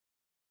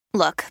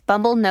Look,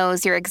 Bumble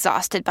knows you're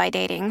exhausted by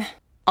dating.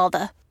 All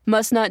the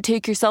must not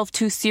take yourself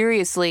too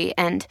seriously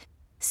and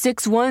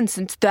 6'1"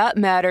 since that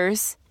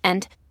matters.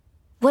 And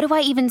what do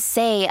I even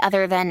say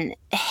other than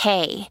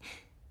hey?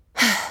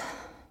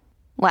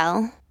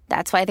 Well,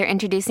 that's why they're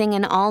introducing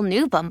an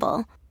all-new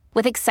Bumble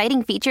with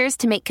exciting features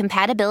to make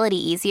compatibility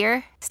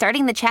easier,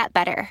 starting the chat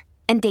better,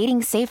 and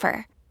dating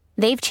safer.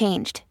 They've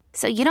changed,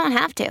 so you don't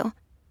have to.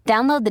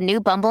 Download the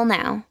new Bumble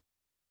now.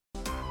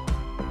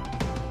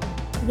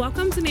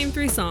 Welcome to Name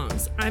 3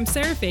 Songs. I'm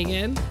Sarah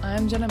Fagan.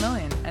 I'm Jenna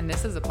Millian, and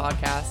this is a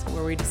podcast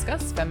where we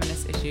discuss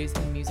feminist issues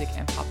in music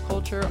and pop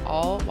culture,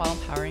 all while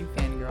empowering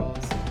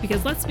fangirls.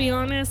 Because let's be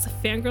honest,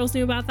 fangirls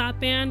knew about that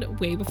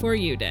band way before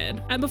you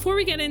did. And before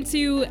we get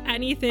into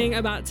anything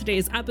about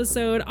today's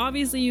episode,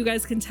 obviously you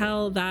guys can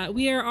tell that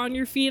we are on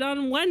your feed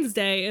on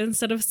Wednesday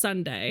instead of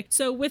Sunday.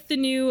 So with the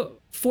new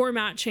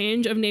format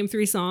change of Name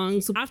 3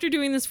 Songs, after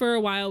doing this for a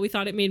while, we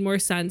thought it made more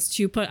sense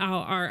to put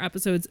out our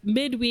episodes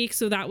midweek,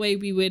 so that way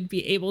we would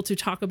be able to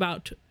talk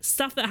about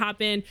stuff that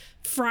happened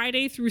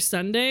Friday through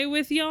Sunday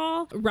with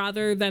y'all,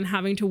 rather than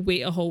having to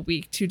wait a whole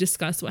week to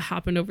discuss what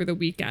happened over the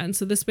weekend.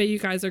 So this way you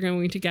guys are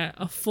going to get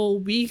a full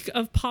week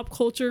of pop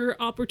culture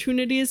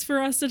opportunities for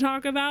us to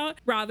talk about,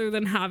 rather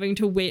than having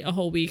to wait a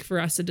whole week for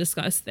us to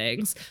discuss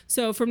things.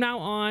 So from now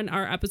on,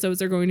 our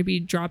episodes are going to be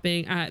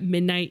dropping at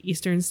midnight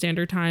Eastern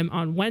Standard Time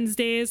on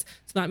Wednesdays.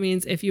 So that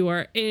means if you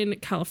are in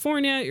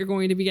California, you're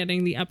going to be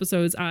getting the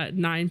episodes at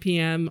 9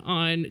 p.m.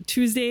 on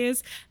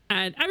Tuesdays.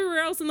 And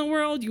everywhere else in the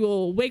world, you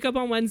will wake up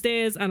on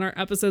Wednesdays and our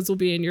episodes will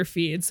be in your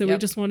feed. So we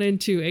just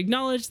wanted to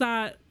acknowledge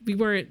that we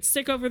weren't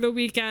sick over the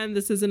weekend.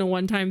 This isn't a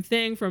one-time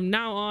thing. From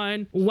now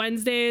on,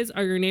 Wednesdays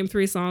are your Name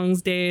 3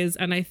 Songs days.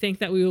 And I think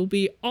that we will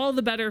be all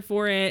the better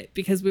for it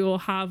because we will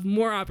have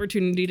more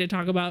opportunity to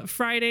talk about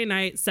Friday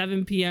night,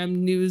 7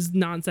 p.m. news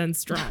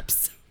nonsense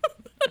drops.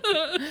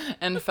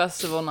 And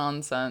festival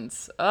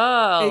nonsense.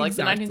 Oh, like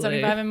the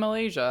 1975 in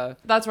Malaysia.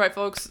 That's right,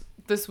 folks.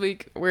 This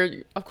week,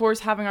 we're, of course,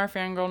 having our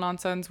fangirl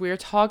nonsense. We are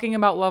talking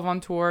about Love on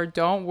Tour.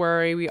 Don't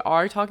worry. We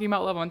are talking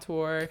about Love on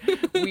Tour.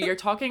 We are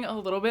talking a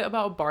little bit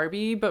about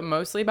Barbie, but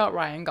mostly about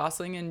Ryan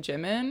Gosling and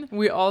Jimin.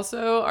 We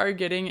also are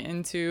getting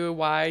into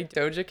why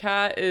Doja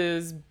Cat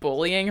is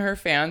bullying her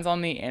fans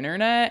on the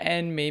internet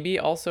and maybe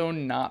also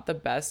not the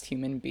best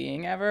human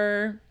being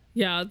ever.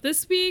 Yeah,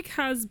 this week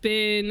has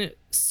been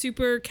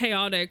super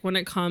chaotic when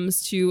it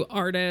comes to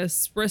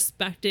artists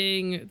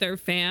respecting their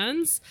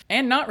fans.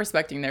 And not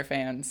respecting their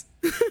fans.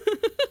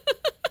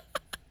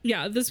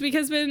 Yeah, this week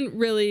has been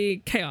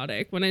really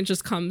chaotic when it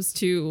just comes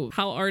to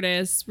how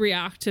artists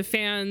react to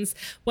fans,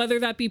 whether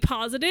that be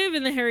positive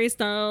in the Harry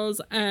Styles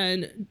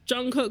and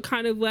Jungkook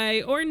kind of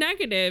way, or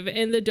negative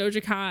in the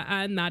Doja Cat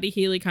and Maddie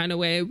Healy kind of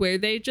way, where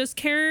they just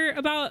care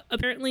about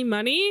apparently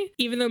money,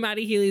 even though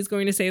Maddie Healy is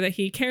going to say that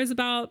he cares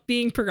about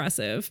being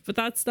progressive, but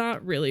that's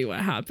not really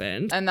what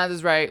happened. And that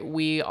is right.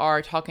 We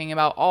are talking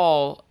about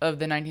all of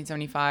the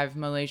 1975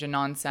 Malaysia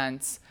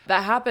nonsense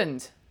that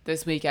happened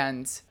this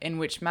weekend, in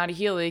which Maddie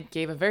Healy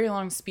gave a very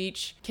long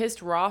speech,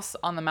 kissed Ross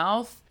on the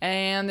mouth,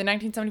 and the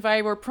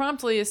 1975 were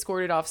promptly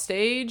escorted off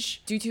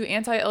stage due to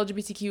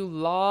anti-LGBTQ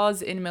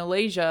laws in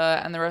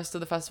Malaysia, and the rest of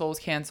the festival was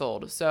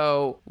canceled.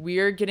 So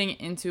we're getting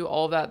into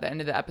all of that at the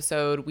end of the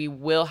episode. We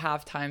will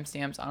have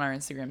timestamps on our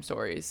Instagram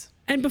stories.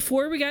 And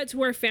before we get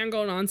to our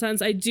fangirl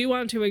nonsense, I do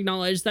want to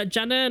acknowledge that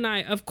Jenna and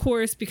I, of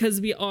course, because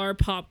we are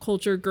pop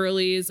culture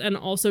girlies and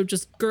also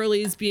just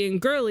girlies being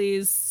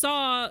girlies,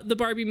 saw the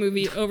Barbie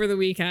movie over the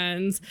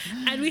weekend.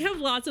 And we have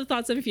lots of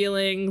thoughts and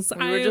feelings.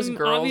 We were just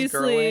girls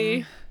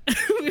girling.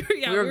 we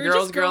were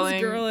girls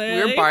girling.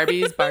 We were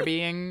Barbies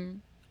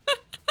Barbieing.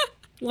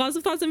 Lots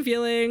of thoughts and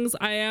feelings.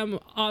 I am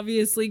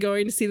obviously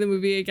going to see the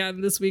movie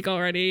again this week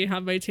already.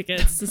 Have my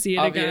tickets to see it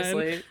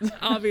again.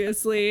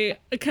 Obviously,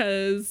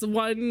 because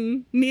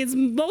one needs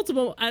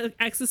multiple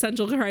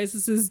existential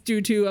crises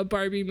due to a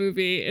Barbie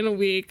movie in a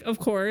week, of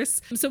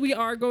course. So we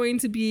are going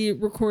to be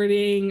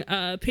recording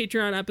a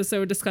Patreon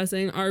episode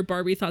discussing our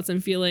Barbie thoughts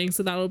and feelings.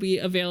 So that'll be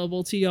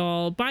available to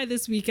y'all by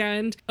this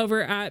weekend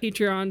over at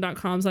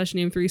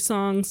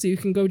patreon.com/name3songs. So you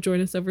can go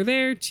join us over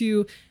there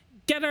to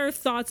get our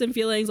thoughts and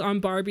feelings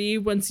on Barbie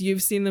once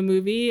you've seen the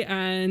movie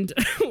and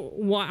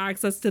want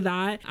access to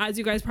that. As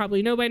you guys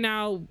probably know by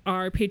now,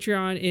 our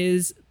Patreon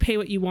is pay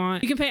what you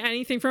want. You can pay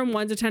anything from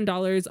 $1 to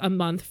 $10 a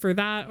month for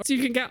that. So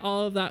you can get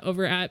all of that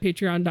over at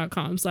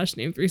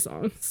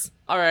patreon.com/name3songs.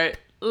 All right,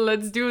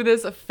 let's do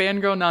this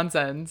fangirl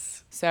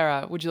nonsense.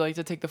 Sarah, would you like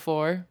to take the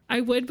floor? I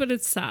would, but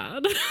it's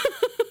sad.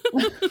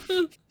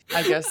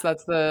 I guess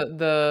that's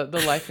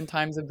the life and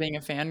times of being a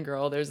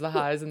fangirl. There's the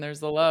highs and there's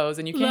the lows,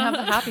 and you can't have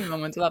the happy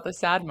moments without the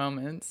sad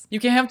moments.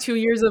 You can't have 2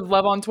 years of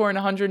Love on Tour and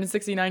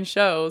 169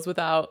 shows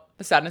without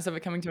the sadness of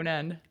it coming to an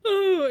end.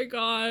 Oh my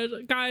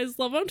god. Guys,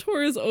 Love on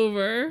Tour is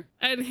over.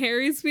 And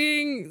Harry's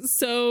being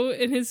so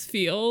in his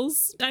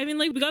feels. I mean,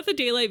 like, we got the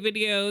Daylight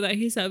video that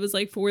he said was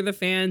like for the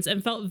fans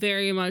and felt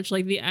very much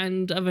like the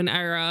end of an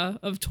era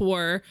of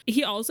tour.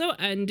 He also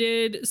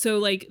ended, so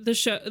like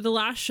the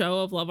last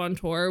show of Love on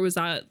Tour was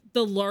at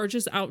the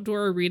largest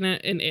outdoor arena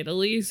in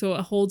Italy. So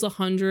it holds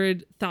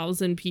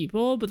 100,000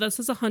 people, but that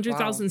says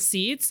 100,000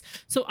 seats.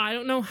 So I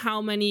don't know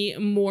how many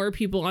more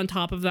people on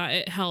top of that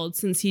it held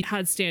since he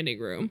had standing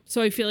room.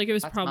 So I feel like it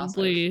was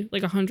probably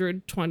like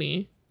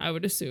 120, I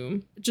would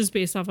assume, just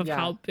based off of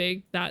how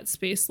big that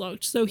space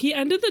looked. So he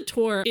ended the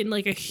tour in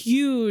like a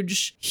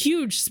huge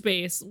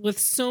space with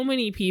so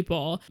many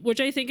people,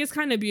 which I think is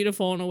kind of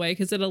beautiful in a way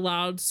because it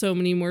allowed so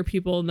many more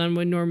people than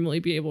would normally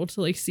be able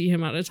to like see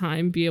him at a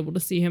time,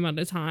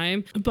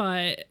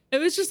 But it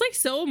was just like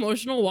so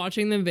emotional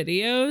watching the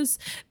videos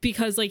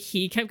because like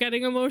he kept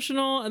getting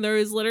emotional. And there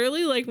was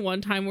literally like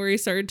one time where he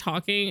started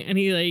talking and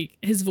he like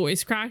his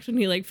voice cracked and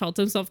he like felt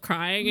himself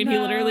crying. And he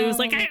literally was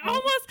like, I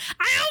almost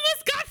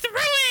got through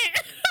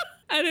it.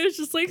 And it was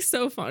just like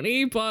so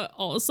funny. But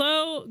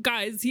also,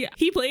 guys,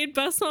 he played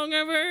Best Song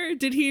Ever.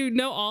 Did he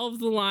know all of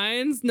the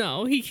lines?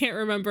 No, he can't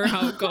remember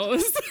how it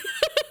goes.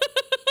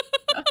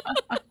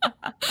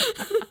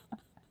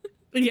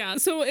 Yeah,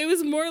 so it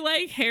was more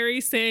like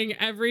Harry saying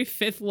every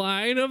fifth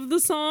line of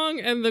the song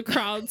and the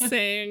crowd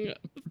saying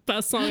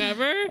Best Song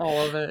Ever.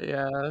 All of it,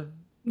 yeah.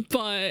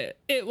 But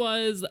it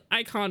was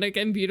iconic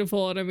and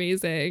beautiful and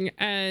amazing.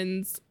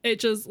 And it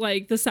just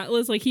like the set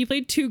list, like he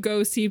played Two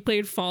Ghosts, he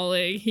played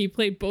Falling, he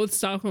played both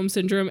Stockholm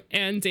Syndrome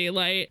and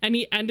Daylight. And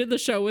he ended the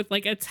show with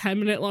like a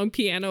 10-minute long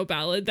piano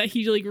ballad that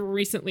he like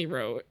recently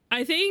wrote.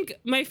 I think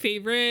my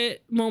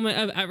favorite moment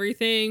of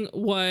everything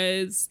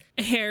was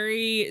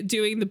Harry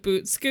doing the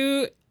boot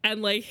scoot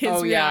and like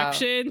his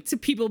reaction to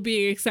people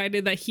being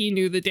excited that he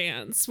knew the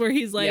dance, where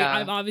he's like,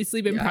 I've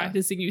obviously been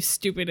practicing, you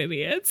stupid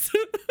idiots.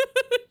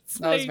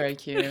 That was very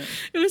cute.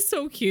 It was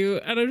so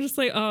cute. And I'm just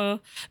like,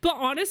 but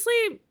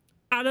honestly,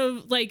 out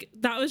of like,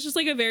 that was just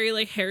like a very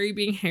like Harry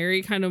being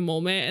Harry kind of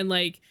moment and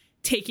like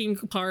taking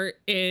part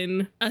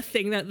in a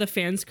thing that the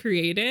fans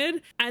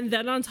created. And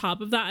then on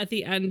top of that, at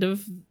the end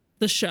of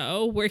the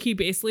show, where he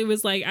basically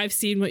was like, I've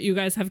seen what you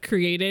guys have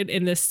created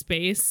in this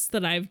space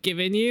that I've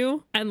given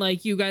you, and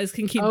like you guys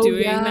can keep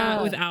doing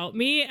that without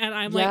me. And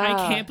I'm like,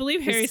 I can't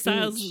believe Harry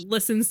Styles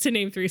listens to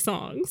Name 3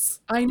 songs.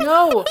 I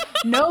know.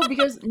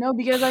 because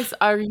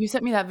you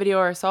sent me that video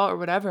or I saw it or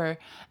whatever,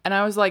 and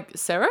I was like,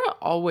 Sarah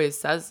always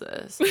says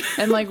this,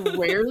 and like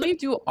rarely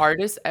do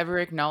artists ever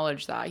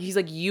acknowledge that. He's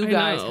like, you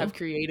guys have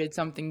created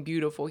something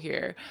beautiful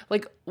here.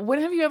 Like,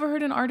 when have you ever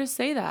heard an artist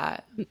say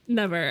that?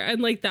 Never.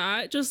 And like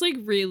that just like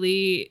really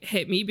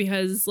hit me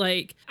because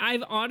like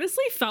I've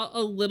honestly felt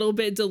a little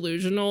bit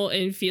delusional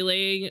in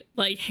feeling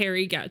like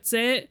Harry gets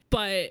it,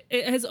 but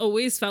it has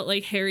always felt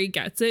like Harry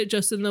gets it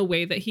just in the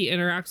way that he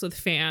interacts with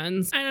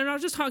fans. And I'm not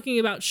just talking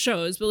about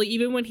shows, but like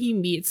even when he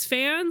meets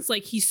fans,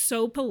 like he's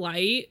so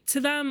polite to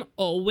them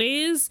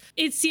always.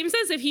 It seems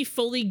as if he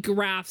fully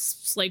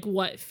grasps like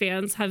what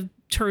fans have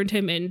turned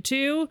him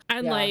into,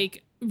 and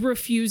like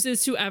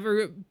refuses to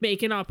ever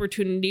make an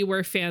opportunity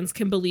where fans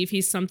can believe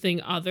he's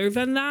something other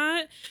than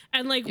that.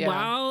 And like,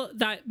 while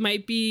that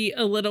might be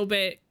a little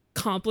bit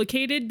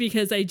complicated,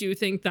 because I do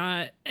think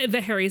that the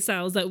Harry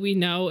Styles that we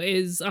know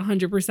is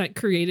 100%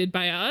 created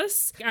by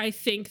us, I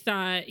think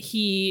that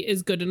he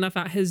is good enough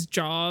at his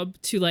job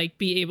to like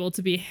be able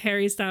to be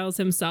Harry Styles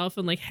himself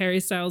and like Harry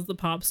Styles the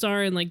pop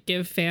star and like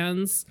give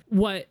fans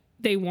what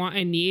they want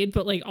and need,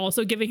 but like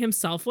also giving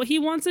himself what he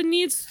wants and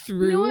needs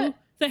through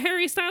the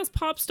Harry Styles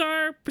pop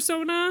star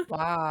persona.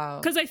 Wow.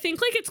 Because I think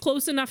like it's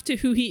close enough to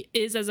who he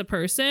is as a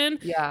person.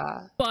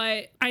 Yeah.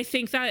 But I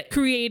think that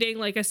creating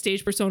like a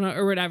stage persona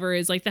or whatever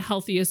is like the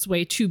healthiest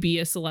way to be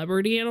a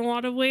celebrity in a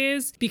lot of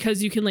ways,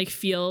 because you can like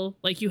feel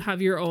like you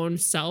have your own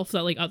self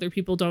that like other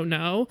people don't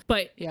know.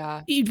 But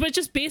but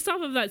just based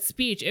off of that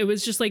speech, it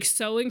was just like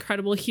so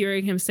incredible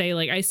hearing him say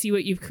like, I see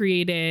what you've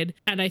created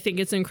and I think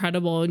it's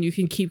incredible and you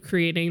can keep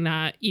creating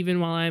that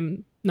even while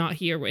I'm not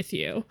here with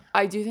you.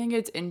 I do think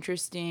it's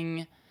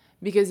interesting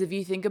because if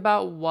you think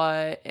about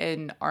what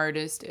an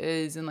artist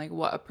is and like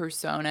what a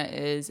persona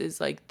is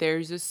like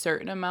there's a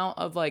certain amount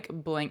of like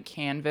blank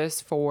canvas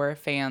for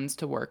fans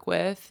to work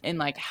with and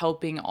like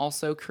helping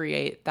also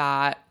create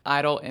that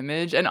idol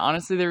image. And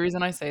honestly, the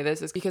reason I say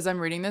this is because I'm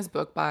reading this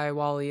book by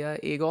Walia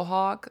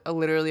Eaglehawk,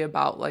 literally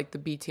about like the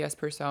BTS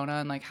persona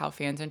and like how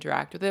fans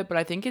interact with it. But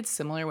I think it's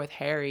similar with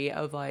Harry,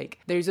 of like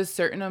there's a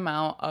certain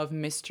amount of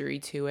mystery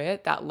to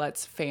it that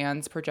lets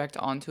fans project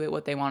onto it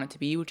what they want it to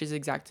be, which is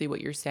exactly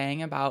what you're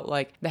saying about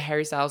like the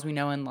Harry Styles we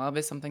know and love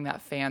is something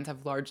that fans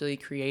have largely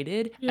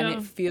created. And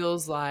it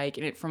feels like,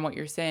 and from what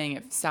you're saying,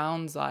 it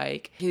sounds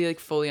like he like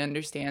fully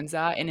understands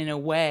that. And in a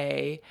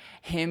way,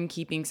 him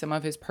keeping some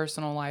of his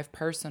personal life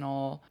personal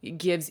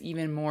gives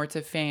even more to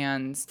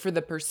fans for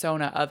the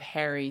persona of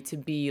Harry to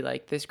be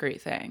like this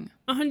great thing.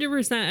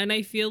 100%. And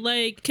I feel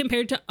like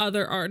compared to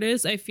other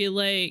artists, I feel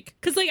like,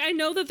 because like I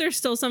know that there's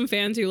still some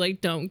fans who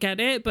like don't get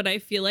it, but I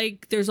feel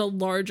like there's a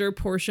larger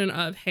portion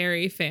of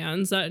Harry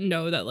fans that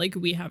know that like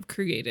we have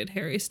created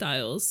Harry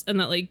Styles and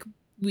that like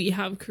we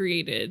have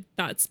created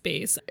that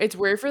space. It's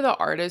weird for the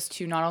artist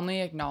to not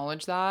only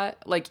acknowledge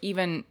that, like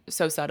even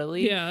so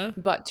subtly,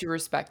 but to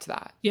respect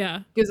that.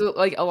 Yeah. Because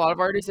like a lot of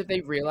artists, if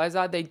they realize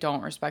that, they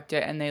don't respect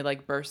it and they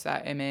like burst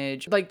that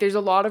image. Like there's a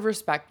lot of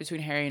respect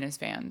between Harry and his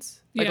fans.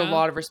 Like a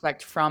lot of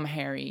respect from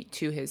Harry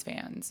to his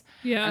fans.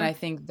 Yeah. And I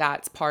think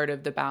that's part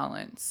of the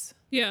balance.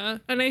 Yeah.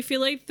 And I feel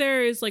like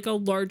there is like a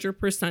larger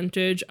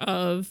percentage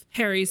of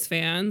Harry's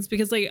fans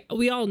because like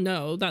we all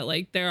know that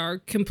like there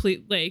are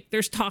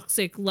there's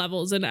toxic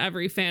levels in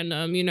every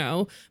fandom, you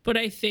know, but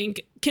I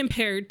think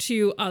compared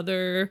to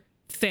other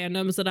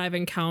fandoms that I've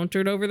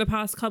encountered over the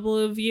past couple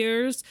of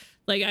years,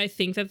 like I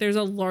think that there's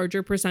a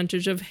larger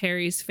percentage of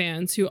Harry's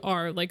fans who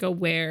are like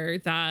aware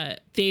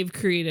that they've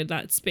created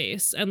that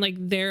space and like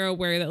they're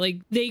aware that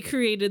like they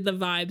created the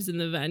vibes in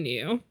the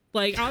venue.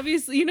 Like,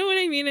 obviously, you know what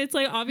I mean? It's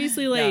like,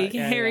 obviously, like,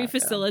 Harry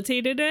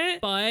facilitated it,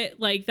 but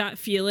like that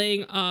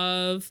feeling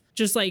of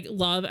just like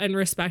love and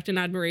respect and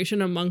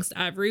admiration amongst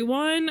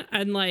everyone.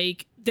 And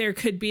like, there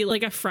could be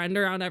like a friend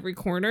around every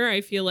corner,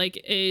 I feel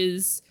like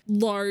is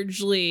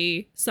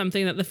largely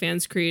something that the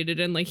fans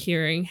created. And like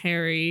hearing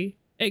Harry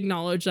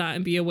acknowledge that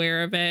and be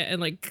aware of it and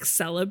like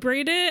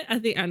celebrate it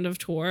at the end of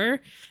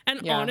tour.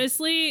 And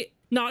honestly,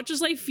 not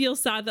just like feel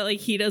sad that like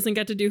he doesn't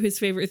get to do his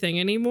favorite thing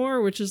anymore,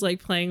 which is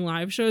like playing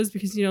live shows,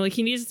 because, you know, like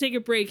he needs to take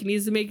a break. He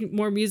needs to make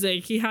more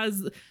music. He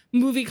has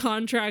movie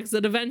contracts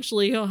that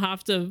eventually he'll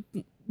have to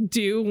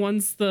do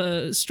once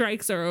the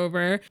strikes are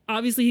over.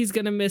 Obviously he's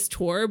gonna miss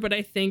tour, but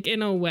I think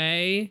in a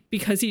way,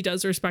 because he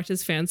does respect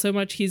his fans so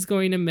much, he's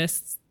going to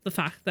miss the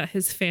fact that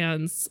his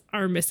fans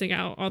are missing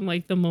out on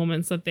like the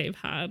moments that they've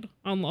had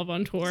on Love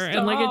on Tour. Stop.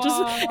 And like it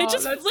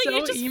just that's like so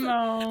it just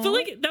emo. felt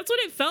like that's what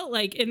it felt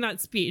like in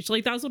that speech.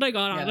 Like that's what I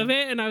got out of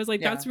it, and I was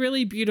like, that's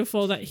really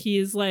beautiful that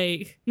he's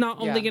like not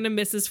only gonna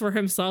miss this for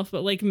himself,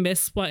 but like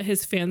miss what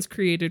his fans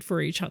created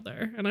for each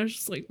other. And I was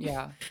just like,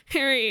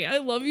 Harry, I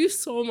love you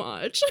so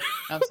much.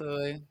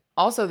 Absolutely.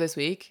 Also this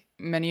week,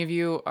 many of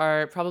you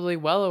are probably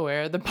well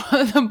aware the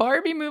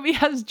Barbie movie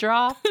has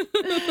dropped.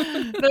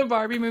 The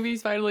Barbie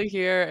movie's finally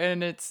here,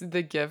 and it's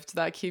the gift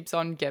that keeps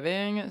on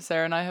giving.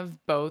 Sarah and I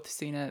have both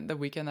seen it the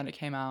weekend that it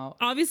came out.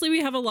 Obviously, we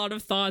have a lot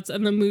of thoughts,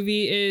 and the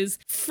movie is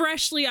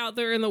freshly out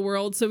there in the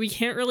world, so we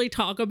can't really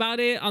talk about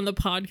it on the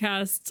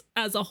podcast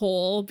as a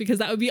whole, because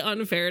that would be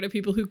unfair to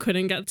people who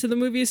couldn't get to the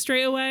movie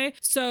straight away.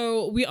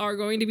 So we are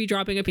going to be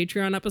dropping a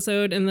Patreon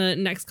episode in the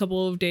next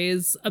couple of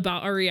days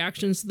about our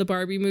reactions to the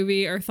Barbie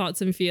movie, our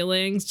thoughts and feelings,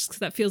 just because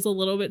that feels a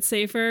little bit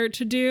safer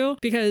to do,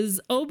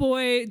 because oh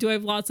boy, do I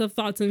have lots of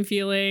thoughts and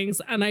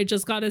feelings. And I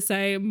just gotta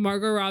say,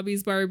 Margot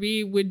Robbie's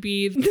Barbie would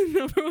be the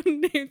number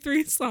one Name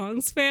 3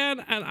 Songs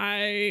fan, and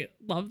I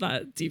love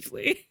that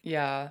deeply.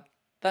 Yeah,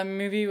 that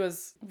movie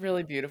was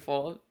really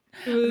beautiful.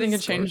 I think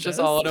it changed us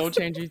all. It'll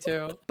change you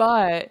too.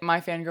 But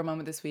my fangirl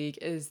moment this week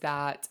is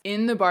that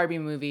in the Barbie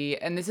movie,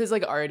 and this is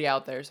like already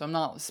out there, so I'm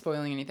not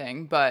spoiling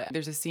anything, but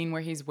there's a scene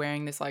where he's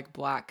wearing this like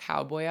black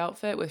cowboy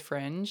outfit with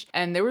fringe.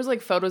 And there was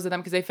like photos of them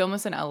because they filmed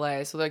this in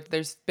LA. So like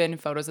there's been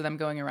photos of them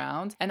going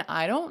around. And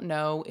I don't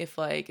know if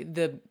like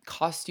the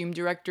costume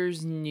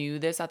directors knew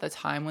this at the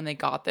time when they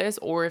got this,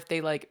 or if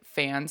they like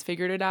fans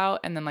figured it out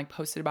and then like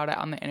posted about it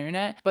on the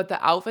internet. But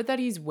the outfit that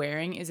he's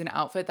wearing is an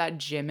outfit that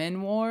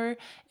Jimin wore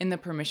in the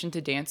Permission to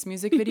Dance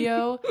music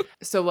video.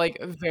 So like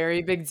a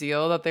very big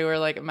deal that they were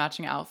like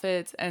matching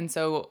outfits. And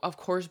so of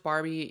course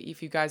Barbie,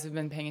 if you guys have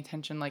been paying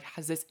attention, like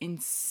has this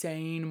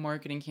insane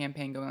marketing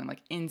campaign going on,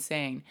 like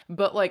insane.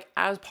 But like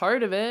as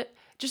part of it,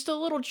 just a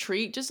little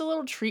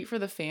treat for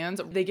the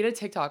fans. They get a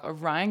TikTok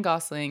of Ryan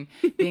Gosling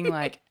being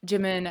like,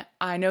 Jimin,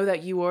 I know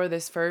that you wore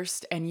this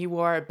first and you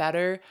wore it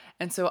better.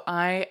 And so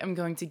I am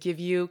going to give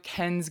you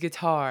Ken's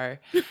guitar.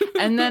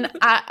 And then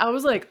I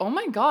was like, oh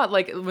my God,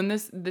 like when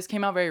this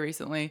came out very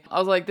recently, I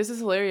was like, this is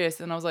hilarious.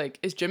 And I was like,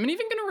 is Jimin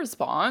even going to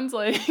respond?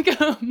 Like,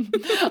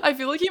 I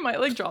feel like he might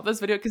like drop this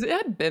video because it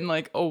had been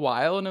like a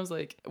while. And I was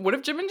like, what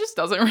if Jimin just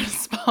doesn't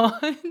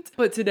respond?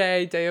 But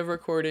today, day of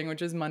recording,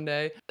 which is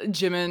Monday,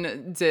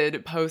 Jimin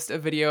did post a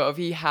video of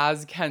he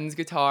has Ken's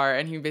guitar,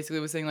 and he basically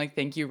was saying like,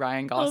 thank you,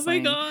 Ryan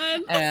Gosling. Oh my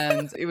God.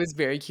 And it was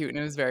very cute and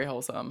it was very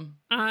wholesome.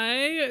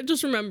 I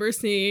just remember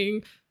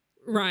seeing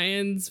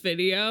Ryan's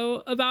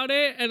video about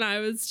it, and I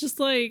was just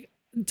like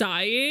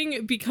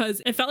dying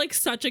because it felt like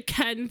such a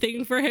Ken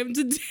thing for him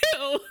to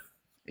do.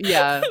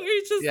 Yeah.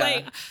 It's just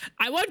like,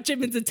 I want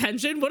Jimin's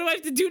attention. What do I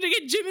have to do to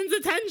get Jimin's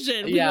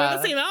attention? We wear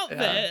the same outfit.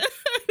 Yeah.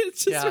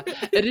 It's just really...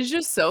 It is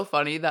just so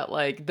funny that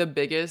like the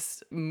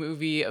biggest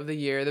movie of the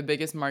year, the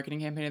biggest marketing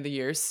campaign of the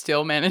year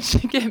still managed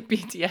to get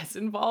BTS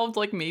involved,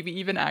 like maybe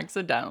even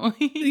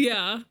accidentally.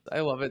 Yeah. I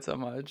love it so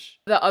much.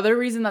 The other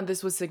reason that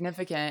this was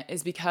significant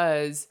is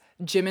because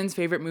Jimin's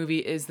favorite movie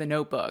is The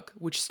Notebook,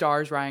 which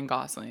stars Ryan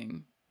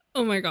Gosling.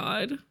 Oh my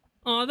God.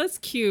 Oh, that's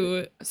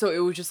cute. So it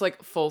was just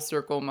like full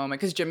circle moment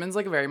because Jimin's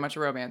like very much a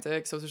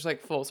romantic. So it's just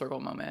like full circle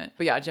moment.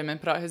 But yeah, Jimin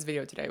put out his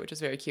video today, which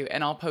is very cute.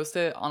 And I'll post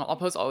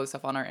all this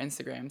stuff on our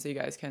Instagram so you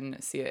guys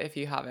can see it if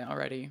you haven't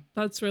already.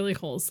 That's really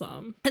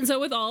wholesome. And so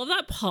with all of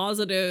that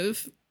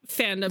positive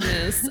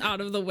fandomness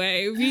out of the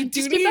way, we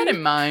do just keep that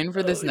in mind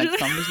for this next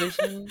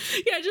conversation.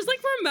 Yeah, just like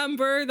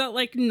remember that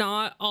like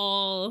not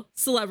all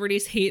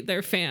celebrities hate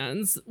their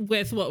fans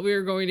with what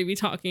we're going to be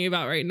talking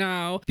about right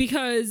now,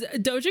 because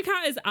Doja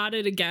Cat is at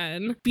it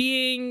again,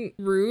 being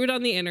rude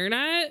on the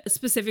internet,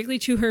 specifically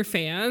to her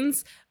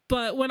fans.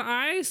 But when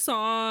I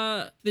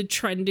saw the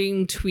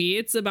trending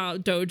tweets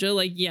about Doja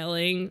like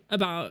yelling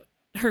about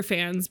her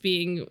fans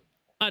being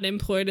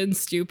unemployed and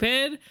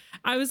stupid,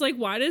 I was like,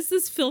 why does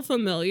this feel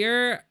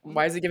familiar?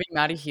 Why is it giving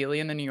Maddie Healy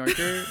in the New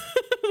Yorker?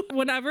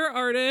 Whenever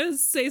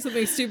artists say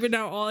something stupid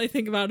now, all I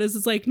think about is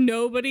it's like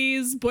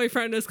nobody's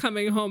boyfriend is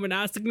coming home and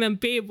asking them,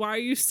 babe, why are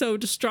you so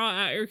distraught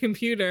at your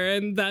computer?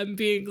 And them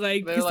being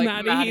like, because like,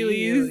 Maddie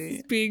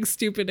Healy's being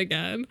stupid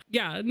again.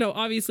 Yeah, no,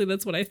 obviously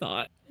that's what I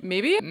thought.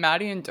 Maybe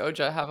Maddie and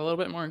Doja have a little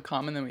bit more in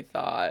common than we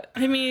thought.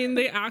 I mean,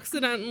 they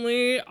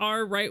accidentally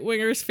are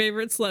right-wingers'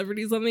 favorite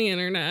celebrities on the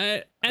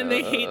internet, and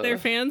they hate their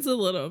fans a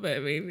little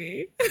bit,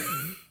 maybe.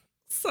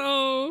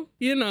 So,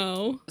 you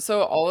know.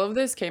 So all of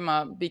this came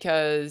up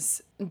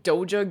because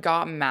Doja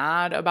got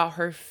mad about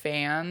her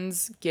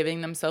fans giving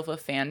themselves a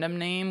fandom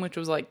name, which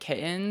was like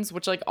Kittens,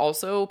 which like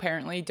also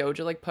apparently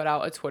Doja like put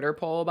out a Twitter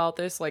poll about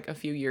this like a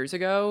few years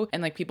ago,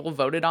 and like people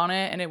voted on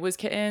it and it was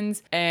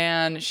Kittens.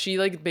 And she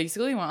like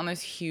basically went on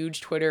this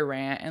huge Twitter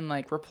rant and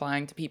like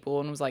replying to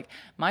people and was like,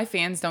 my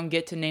fans don't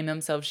get to name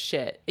themselves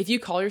shit. If you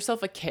call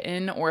yourself a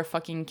kitten or a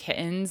fucking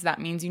Kittens,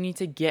 that means you need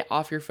to get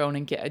off your phone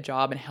and get a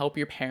job and help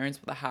your parents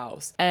with a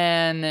house.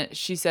 And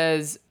she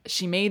says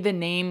she made the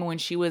name when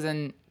she was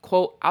an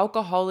quote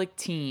alcoholic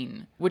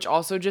teen, which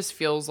also just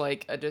feels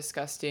like a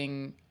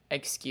disgusting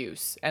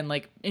excuse and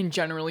like in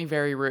generally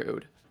very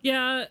rude.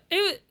 Yeah,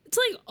 it's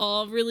like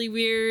all really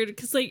weird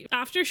because like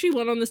after she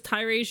went on this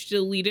tirade, she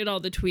deleted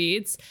all the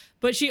tweets,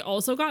 but she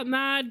also got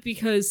mad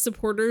because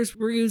supporters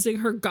were using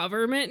her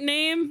government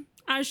name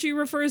as she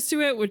refers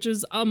to it, which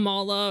is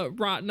Amala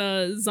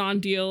Ratna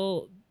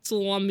Zandil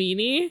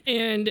Salamini,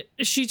 and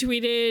she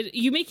tweeted,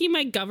 "You making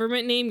my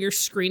government name your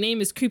screen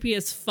name is creepy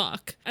as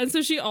fuck." And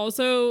so she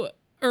also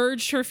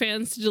urged her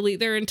fans to delete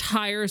their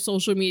entire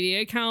social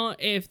media account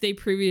if they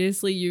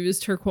previously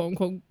used her quote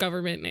unquote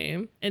government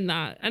name in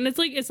that. And it's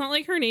like, it's not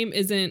like her name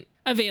isn't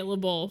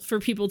available for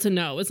people to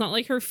know. It's not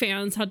like her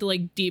fans had to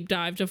like deep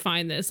dive to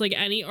find this. Like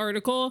any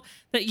article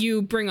that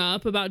you bring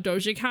up about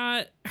Doja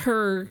Cat,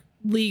 her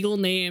legal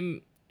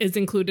name is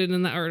included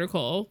in the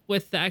article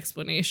with the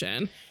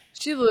explanation.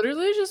 She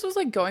literally just was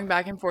like going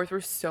back and forth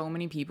with so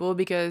many people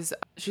because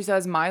she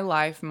says, my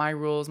life, my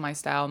rules, my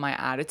style, my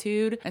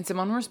attitude. And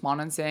someone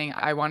responded saying,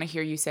 I want to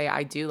hear you say,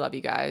 I do love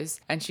you guys.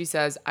 And she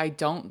says, I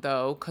don't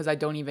though, because I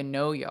don't even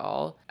know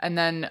y'all. And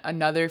then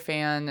another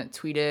fan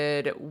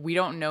tweeted, we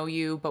don't know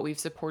you, but we've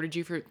supported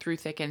you through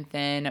thick and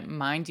thin.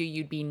 Mind you,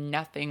 you'd be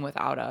nothing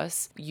without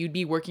us. You'd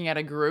be working at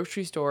a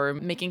grocery store,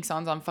 making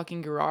songs on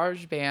fucking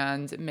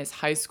GarageBand, Miss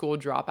High School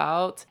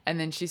Dropout. And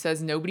then she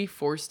says, nobody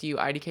forced you,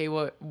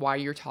 IDK, why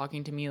you're talking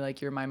to me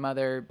like you're my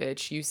mother,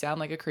 bitch. You sound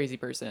like a crazy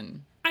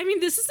person. I mean,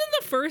 this isn't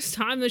the first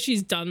time that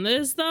she's done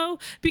this, though,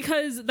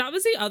 because that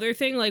was the other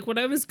thing. Like, when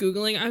I was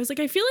Googling, I was like,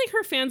 I feel like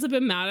her fans have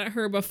been mad at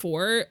her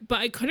before, but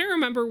I couldn't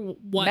remember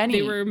what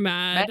they were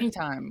mad many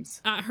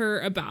times at her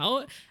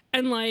about.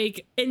 And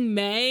like in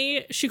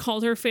May, she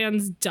called her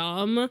fans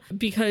dumb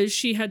because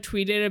she had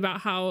tweeted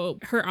about how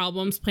her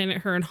albums Planet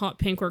Her and Hot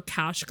Pink were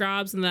cash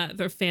grabs and that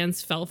their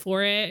fans fell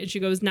for it. And she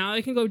goes, now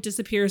I can go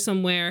disappear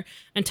somewhere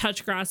and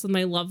touch grass with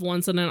my loved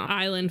ones on an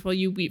island while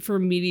you weep for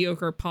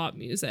mediocre pop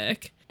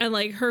music. And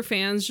like her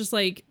fans just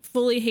like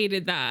fully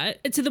hated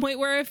that, to the point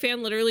where a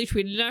fan literally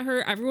tweeted at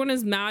her, everyone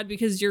is mad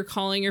because you're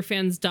calling your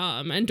fans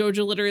dumb. And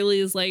Doja literally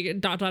is like, ...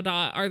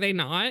 are they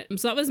not?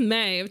 So that was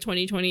May of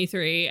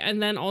 2023. And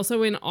then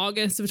also in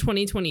August of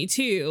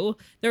 2022,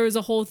 there was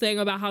a whole thing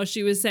about how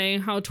she was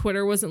saying how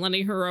Twitter wasn't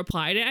letting her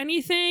reply to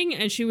anything.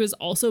 And she was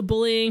also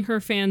bullying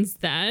her fans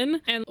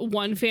then. And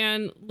one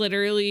fan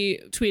literally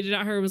tweeted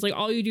at her, was like,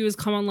 all you do is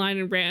come online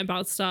and rant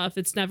about stuff.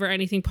 It's never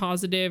anything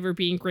positive or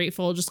being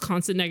grateful, just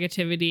constant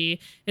negativity.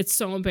 It's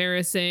so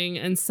embarrassing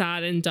and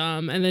sad and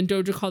dumb. And then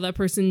Doja called that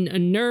person a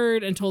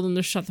nerd and told them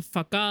to shut the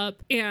fuck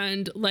up.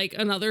 And like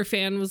another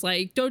fan was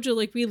like, Doja,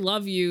 like, we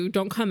love you,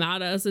 don't come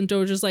at us. And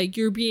Doja's like,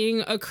 you're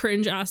being a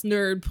cringe ass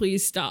nerd,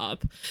 please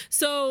stop.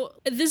 So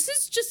this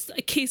is just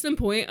a case in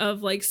point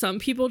of like, some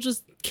people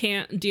just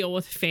can't deal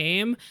with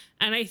fame.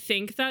 And I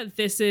think that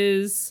this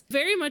is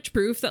very much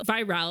proof that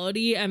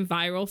virality and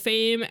viral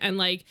fame and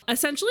like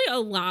essentially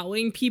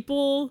allowing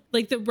people,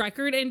 like the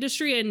record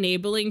industry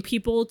enabling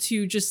people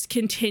to just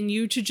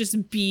continue to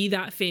just be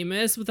that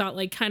famous without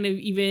like kind of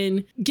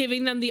even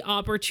giving them the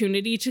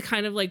opportunity to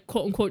kind of like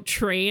quote unquote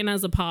train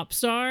as a pop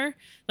star.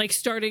 like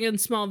starting in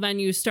small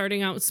venues,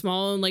 starting out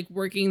small and like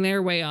working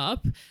their way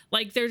up.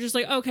 Like they're just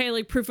like, okay,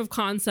 like proof of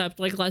concept,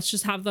 like let's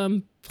just have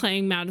them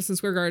playing Madison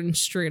Square Garden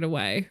straight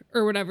away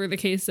or whatever the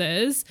case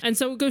is. And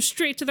so it goes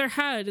straight to their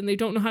head and they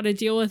don't know how to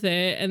deal with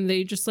it, and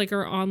they just like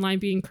are online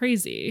being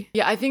crazy.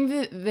 Yeah, I think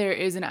that there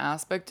is an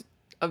aspect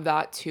of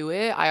that to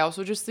it. I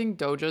also just think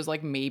Doja's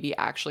like maybe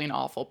actually an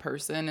awful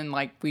person, and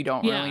like we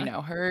don't really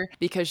know her,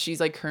 because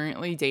she's like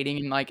currently dating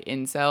an like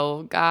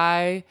incel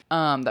guy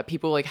that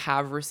people like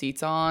have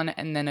receipts on.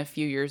 And then a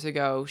few years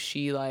ago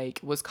she like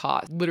was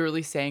caught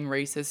literally saying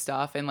racist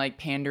stuff and like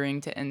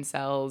pandering to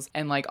incels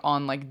and like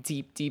on like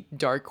deep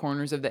dark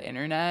corners of the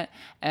internet.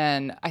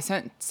 And I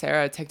sent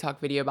Sarah a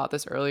TikTok video about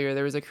this earlier.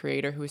 There was a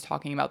creator who was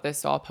talking about this,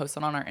 so I'll post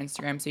it on our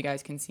Instagram so you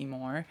guys can see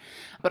more.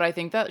 But I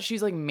think that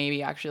she's like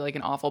maybe actually like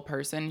an awful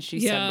person. She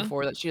said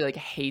before that she like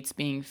hates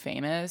being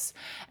famous,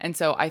 and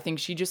so I think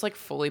she just like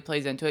fully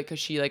plays into it because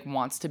she like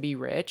wants to be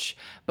rich,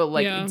 but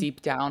like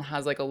deep down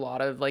has like a lot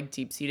of like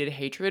deep-seated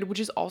hatred, which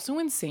is also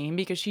insane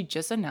because she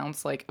just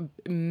announced like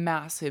a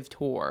massive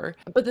tour.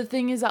 But the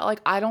thing is that like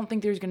I don't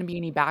think there's gonna be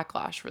any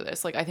backlash for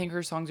this. Like I think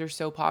her songs are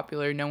so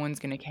popular, no one's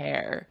gonna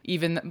care.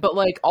 But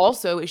like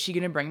also, is she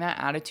gonna bring that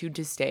attitude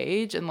to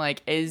stage? And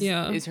like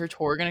is her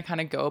tour gonna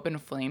kind of go up in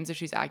flames if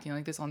she's acting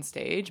like this on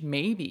stage?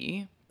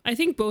 Maybe. I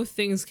think both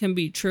things can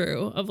be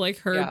true, of like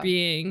her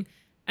being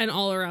an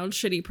all around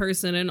shitty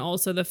person, and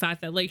also the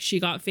fact that like she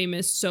got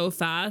famous so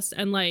fast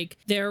and like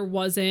there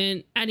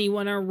wasn't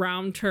anyone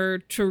around her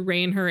to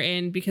rein her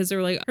in, because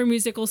they're like, her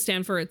music will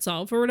stand for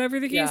itself or whatever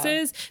the case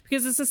is.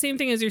 Because it's the same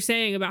thing as you're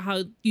saying about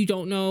how you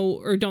don't know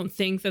or don't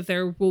think that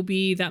there will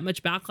be that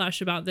much backlash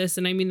about this.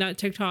 And I mean, that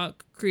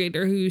TikTok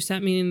creator who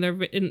sent me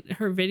in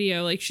her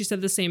video, like she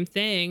said the same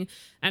thing.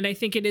 And I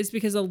think it is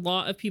because a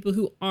lot of people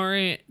who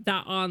aren't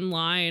that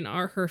online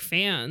are her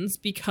fans,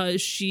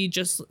 because she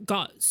just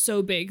got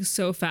so big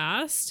so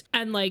fast.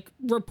 And like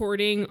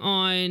reporting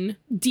on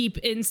deep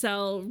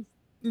incel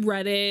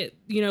Reddit,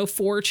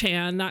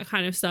 4chan, that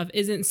kind of stuff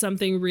isn't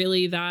something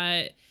really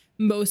that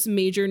most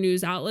major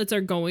news outlets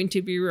are going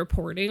to be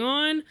reporting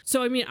on.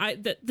 So I mean,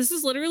 this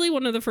is literally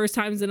one of the first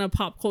times in a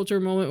pop culture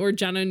moment where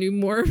Jenna knew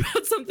more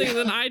about something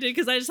than I did,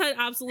 because I just had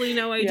absolutely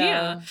no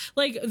idea.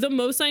 Like the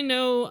most I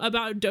know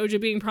about Doja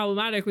being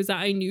problematic was that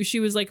I knew she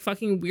was like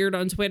fucking weird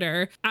on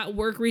Twitter. At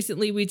work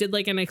recently, we did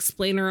like an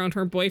explainer on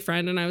her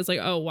boyfriend, and I was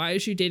like, oh, why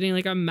is she dating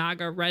like a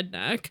MAGA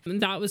redneck?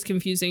 And that was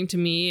confusing to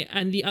me.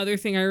 And the other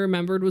thing I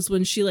remembered was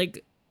when she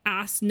like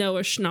asked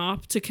Noah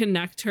Schnapp to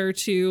connect her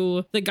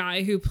to the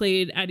guy who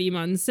played Eddie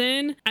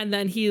Munson, and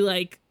then he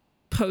like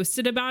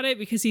posted about it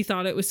because he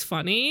thought it was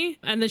funny,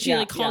 and then she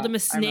like called him a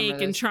snake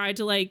and tried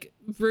to like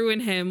ruin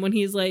him when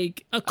he's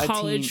like a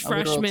college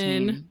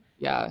freshman.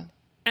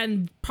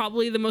 And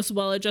probably the most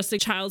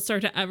well-adjusted child star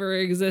to ever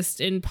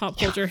exist in pop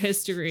culture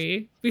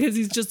history, because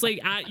he's just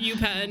like at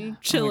UPenn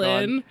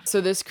chilling.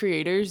 So this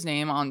creator's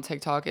name on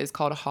TikTok is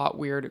called Hot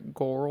Weird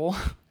Girl.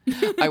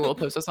 I will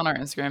post this on our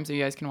Instagram so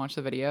you guys can watch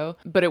the video.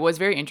 But it was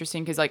very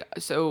interesting because like,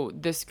 so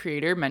this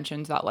creator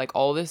mentions that like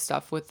all this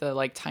stuff with the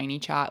like tiny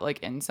chat, like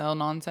incel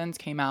nonsense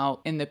came out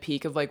in the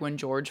peak of like when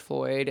George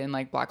Floyd and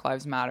like Black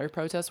Lives Matter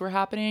protests were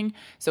happening.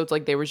 So it's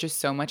like there was just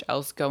so much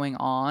else going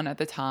on at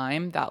the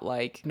time that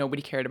like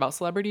nobody cared about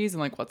celebrities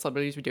and like what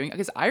celebrities were doing.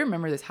 Because I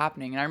remember this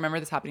happening, and I remember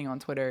this happening on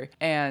Twitter,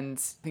 and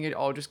I think it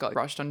all just got like,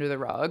 brushed under the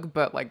rug.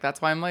 But like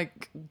that's why I'm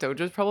like,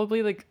 Doja's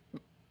probably like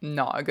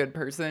not a good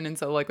person, and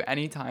so like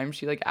anytime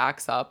she like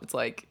acts up, it's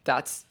like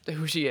that's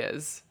who she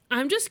is.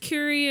 I'm just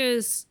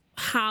curious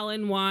how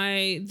and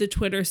why the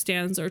Twitter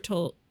stans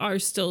are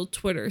still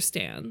Twitter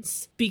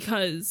stans,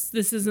 because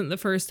this isn't the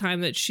first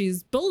time that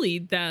she's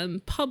bullied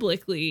them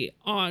publicly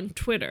on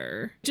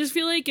Twitter. Just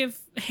feel like if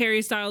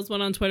Harry Styles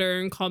went on Twitter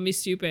and called me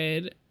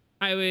stupid,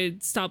 I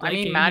would stop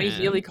liking him. Maddie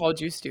Healy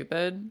called you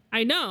stupid.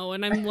 I know,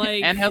 and I'm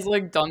like, and has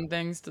like done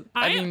things to.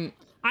 I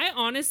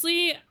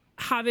honestly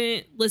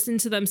haven't listened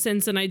to them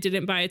since, and I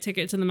didn't buy a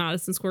ticket to the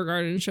Madison Square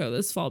Garden show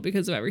this fall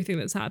because of everything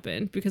that's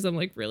happened, because I'm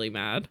like really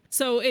mad.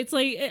 So it's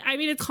like, I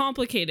mean, it's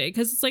complicated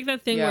because it's like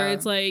that thing where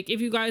it's like, if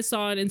you guys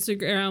saw on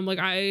Instagram, like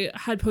I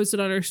had posted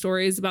on our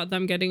stories about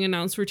them getting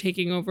announced for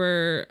taking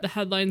over the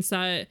headline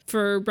set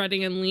for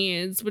Reading and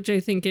Leeds, which I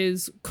think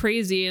is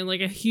crazy and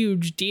like a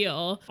huge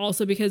deal.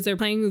 Also because they're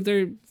playing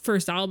their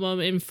first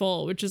album in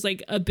full, which is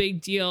like a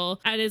big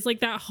deal. And it's like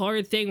that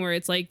hard thing where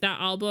it's like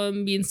that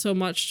album means so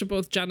much to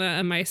both Jenna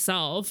and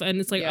myself. And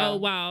it's like, oh,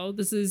 wow,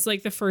 this is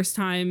like the first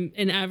time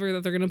in ever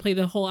that they're going to play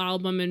the whole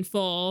album in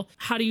full.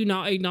 How do you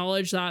not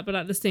acknowledge that? But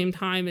at the same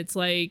time, it's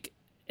like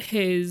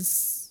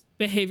his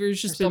behavior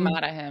is just been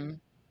mad at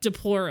him.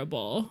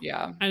 Deplorable.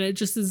 Yeah. And it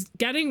just is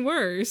getting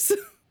worse.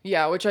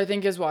 Yeah, which I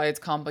think is why it's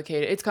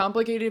complicated. It's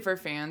complicated for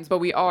fans, but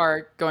we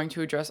are going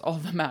to address all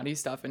the Maddie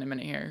stuff in a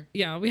minute here.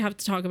 Yeah, we have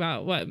to talk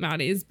about what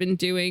Maddie's been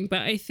doing.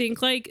 But I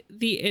think like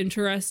the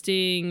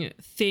interesting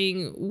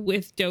thing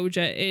with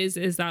Doja is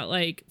that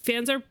like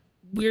fans are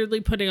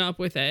weirdly putting up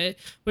with it,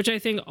 which I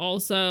think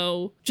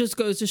also just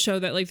goes to show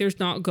that like there's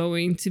not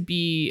going to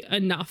be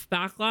enough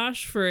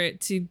backlash for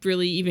it to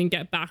really even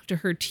get back to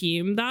her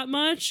team that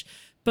much.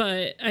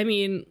 But I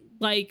mean,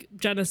 like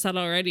Jenna said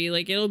already,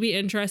 like it'll be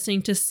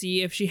interesting to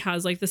see if she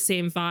has like the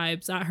same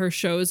vibes at her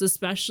shows,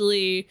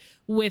 especially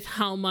with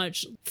how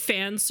much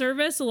fan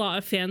service a lot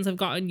of fans have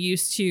gotten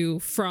used to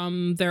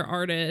from their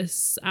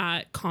artists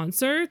at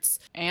concerts.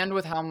 And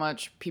with how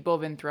much people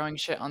have been throwing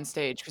shit on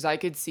stage. Because I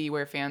could see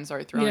where fans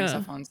are throwing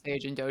stuff on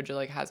stage and Doja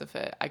like has a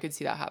fit. I could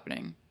see that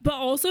happening. But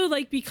also,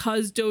 like,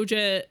 because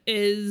Doja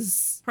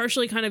is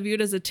partially kind of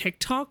viewed as a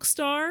TikTok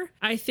star,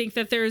 I think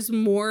that there's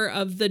more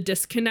of the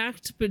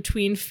disconnect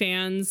between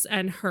fans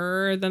and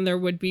her than there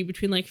would be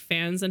between like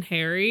fans and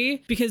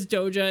Harry, because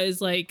Doja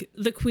is like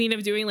the queen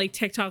of doing like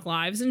TikTok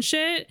lives and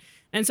shit.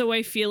 And so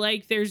I feel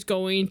like there's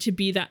going to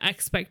be that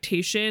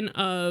expectation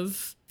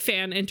of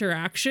fan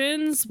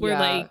interactions where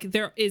like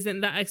there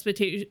isn't that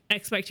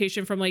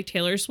expectation from like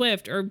Taylor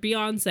Swift or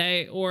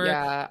Beyonce or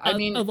I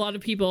mean, a lot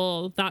of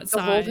people that size.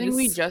 The whole thing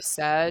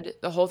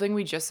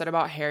we just said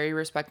about Harry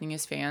respecting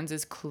his fans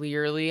is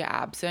clearly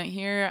absent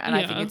here, and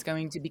I think it's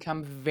going to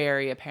become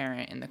very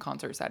apparent in the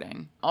concert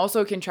setting.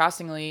 Also,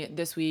 contrastingly,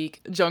 this week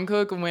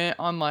Jungkook went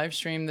on live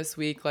stream this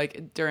week,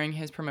 like during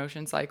his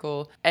promotion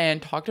cycle, and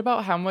talked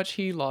about how much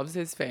he loves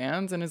his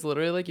fans and is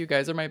literally like, you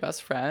guys are my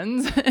best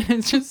friends. And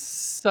it's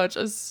just such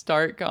a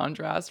stark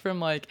contrast from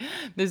like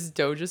this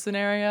Doja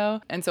scenario.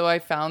 And so I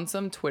found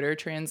some Twitter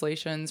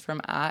translations from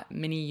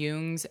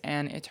 @MiniYungs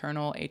and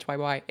Eternal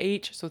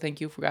HYYH. So thank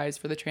you guys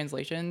for the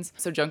translations.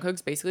 So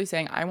Jungkook's basically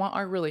saying, I want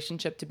our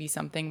relationship to be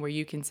something where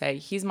you can say,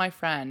 he's my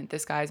friend,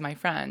 this guy's my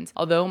friend.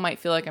 Although it might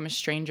feel like I'm a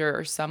stranger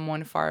or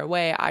someone far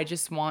away, I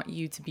just want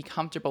you to be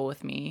comfortable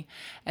with me.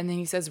 And then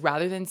he says,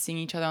 rather than seeing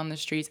each other on the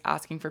streets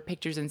asking for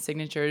pictures and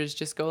signatures,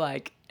 just go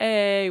like,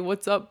 hey,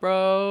 what's up,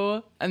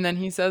 bro? And then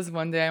he says,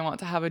 one day I want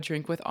to have a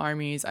drink with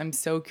armies. I'm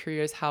so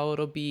curious how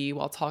it'll be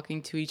while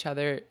talking to each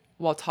other,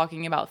 while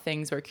talking about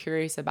things we're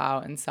curious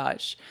about and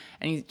such.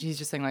 And he's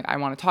just saying like, I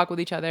want to talk with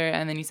each other.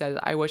 And then he says,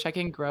 I wish I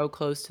can grow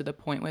close to the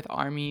point with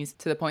armies,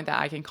 to the point that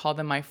I can call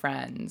them my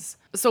friends.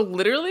 So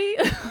literally,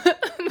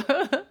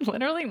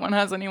 literally one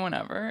has anyone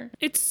ever.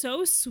 It's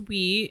so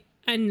sweet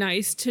and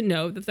nice to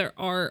know that there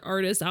are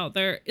artists out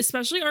there,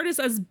 especially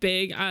artists as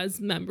big as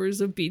members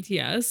of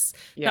BTS,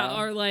 that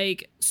are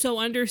like so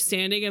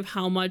understanding of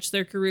how much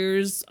their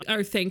careers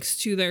are thanks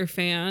to their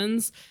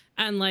fans,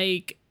 and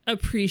like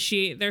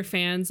appreciate their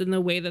fans in the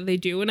way that they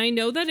do. And I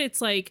know that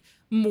it's like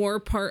more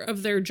part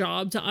of their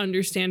job to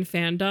understand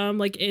fandom,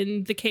 like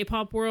in the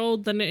K-pop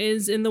world, than it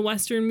is in the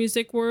Western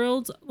music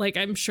world. Like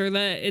I'm sure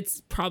that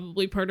it's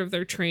probably part of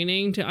their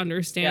training to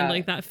understand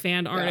like that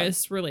fan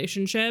artist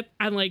relationship,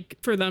 and like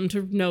for them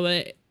to know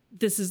that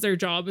this is their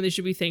job and they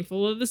should be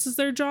thankful that this is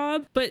their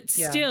job. But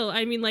still,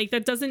 I mean, like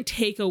that doesn't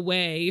take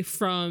away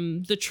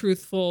from the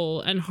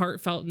truthful and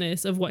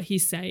heartfeltness of what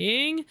he's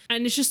saying.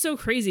 And it's just so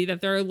crazy that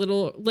there are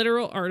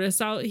literal artists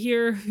out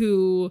here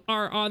who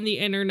are on the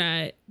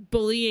internet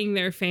bullying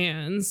their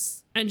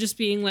fans and just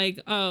being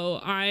like, oh,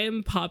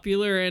 I'm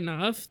popular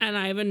enough and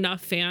I have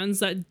enough fans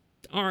that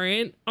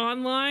aren't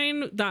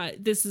online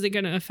that this isn't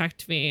going to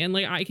affect me, and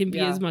like I can be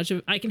as much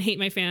of, I can hate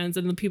my fans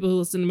and the people who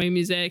listen to my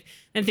music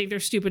and think they're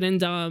stupid and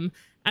dumb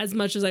as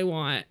much as I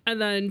want.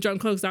 And then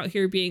Jungkook's out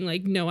here being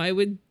like, no, I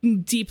would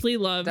deeply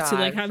love to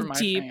like have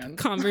deep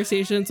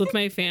conversations with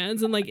my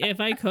fans, and like if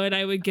I could,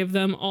 I would give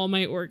them all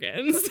my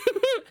organs.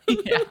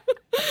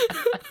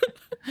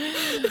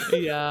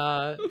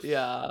 Yeah.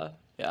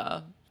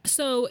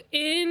 So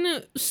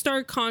in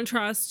stark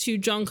contrast to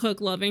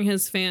Jungkook loving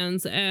his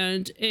fans,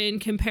 and in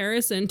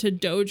comparison to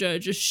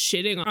Doja just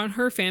shitting on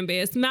her fan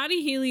base,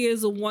 Matty Healy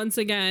is once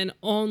again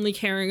only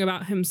caring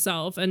about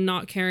himself and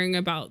not caring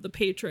about the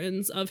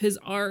patrons of his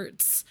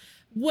arts,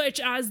 which,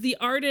 as the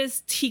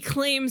artist he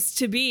claims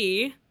to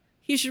be,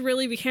 he should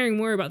really be caring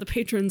more about the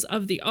patrons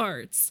of the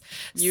arts.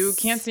 You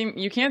can't see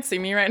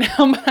me right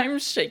now, but I'm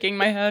shaking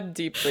my head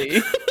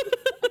deeply.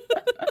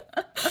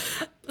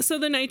 So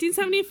the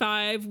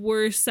 1975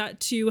 were set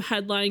to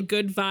headline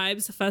Good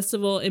Vibes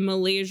Festival in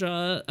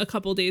Malaysia a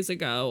couple days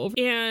ago.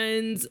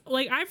 And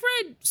like I've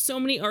read so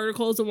many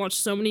articles and watched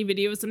so many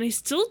videos, and I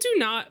still do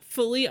not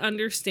fully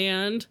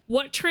understand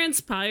what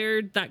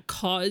transpired that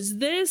caused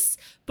this.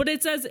 But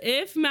it's as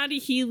if Matty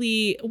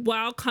Healy,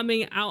 while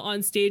coming out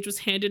on stage, was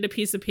handed a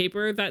piece of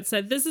paper that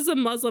said, this is a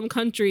Muslim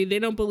country. They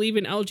don't believe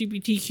in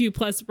LGBTQ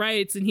plus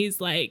rights. And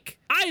he's like,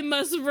 I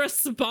must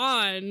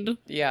respond.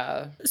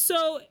 Yeah.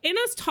 So in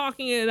us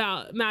talking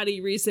about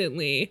Matty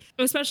recently,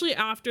 especially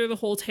after the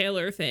whole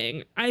Taylor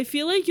thing, I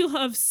feel like you'll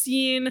have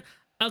seen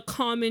a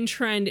common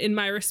trend in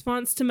my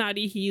response to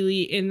Matty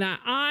Healy, in that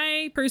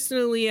I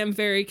personally am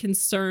very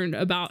concerned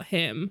about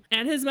him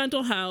and his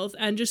mental health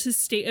and just his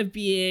state of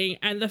being,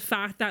 and the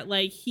fact that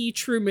like he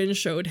Truman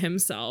showed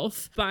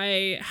himself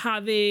by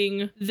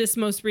having this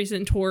most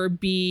recent tour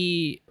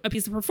be a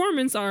piece of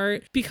performance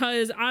art.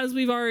 Because as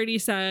we've already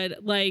said,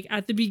 like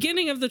at the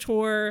beginning of the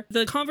tour,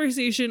 the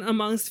conversation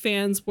amongst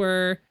fans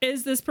were,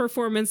 is this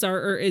performance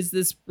art or is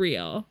this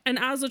real? And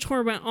as the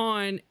tour went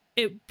on,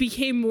 it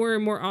became more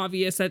and more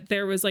obvious that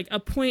there was like a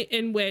point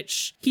in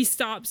which he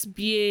stops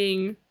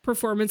being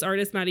performance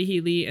artist Matty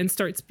Healy and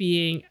starts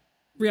being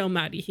real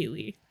Maddie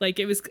Healy. Like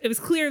it was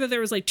clear that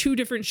there was like two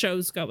different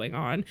shows going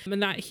on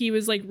and that he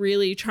was like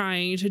really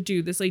trying to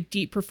do this like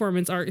deep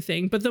performance art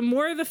thing. But the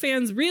more the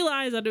fans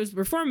realized that it was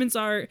performance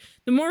art,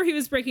 the more he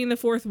was breaking the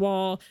fourth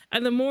wall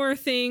and the more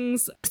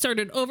things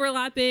started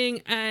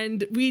overlapping,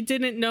 and we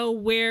didn't know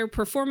where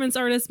performance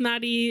artist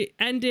Maddie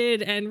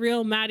ended and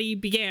real Maddie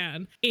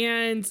began.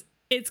 And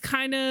it's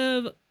kind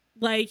of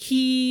like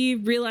he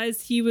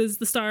realized he was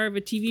the star of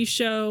a TV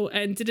show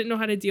and didn't know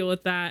how to deal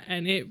with that,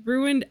 and it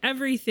ruined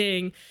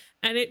everything.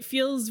 And it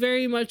feels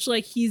very much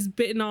like he's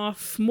bitten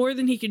off more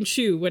than he can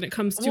chew when it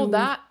comes to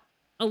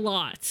a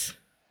lot.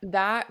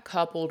 That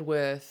coupled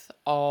with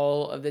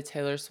all of the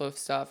Taylor Swift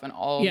stuff and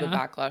all of the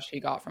backlash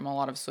he got from a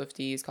lot of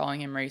Swifties calling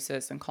him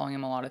racist and calling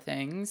him a lot of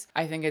things,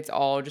 I think it's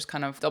all just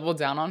kind of doubled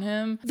down on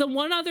him. The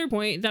one other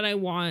point that I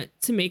want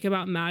to make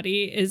about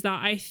Maddie is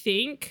that I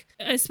think,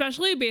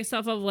 especially based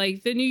off of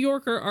like the New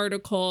Yorker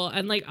article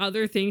and like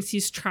other things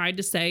he's tried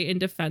to say in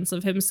defense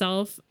of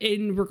himself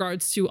in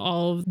regards to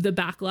all of the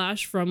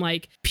backlash from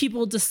like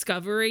people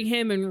discovering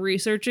him and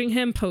researching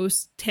him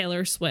post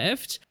Taylor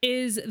Swift,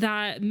 is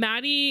that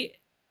Maddie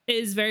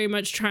is very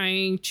much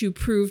trying to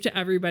prove to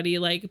everybody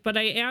like, but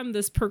I am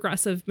this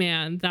progressive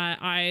man that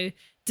I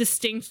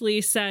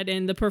distinctly said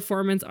in the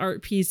performance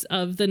art piece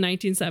of the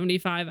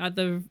 1975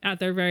 at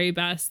their very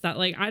best that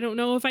like, I don't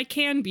know if I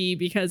can be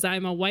because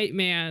I'm a white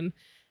man.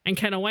 And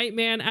can a white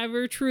man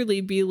ever truly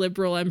be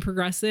liberal and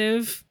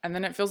progressive? And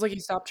then it feels like he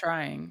stopped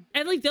trying.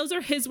 And like, those are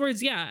his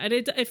words. Yeah. And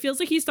it feels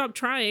like he stopped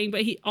trying,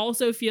 but he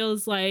also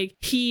feels like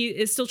he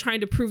is still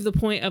trying to prove the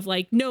point of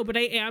like, no, but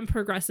I am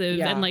progressive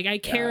and like, I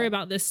care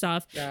about this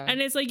stuff. Yeah.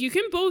 And it's like, you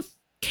can both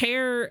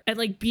care and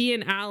like be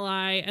an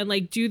ally and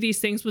like do these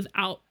things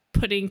without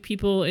putting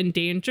people in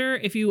danger.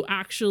 If you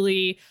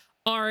actually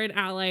are an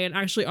ally and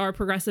actually are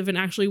progressive and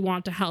actually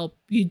want to help,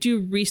 you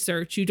do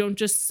research. You don't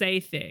just say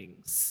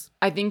things.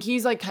 I think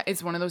he's like,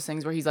 it's one of those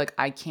things where he's like,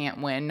 I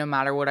can't win. No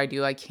matter what I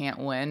do, I can't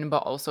win.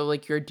 But also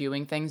like you're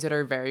doing things that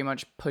are very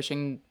much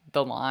pushing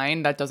the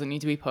line that doesn't need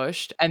to be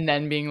pushed. And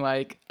then being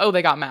like, oh,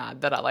 they got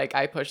mad that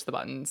I pushed the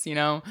buttons, you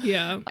know?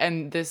 Yeah.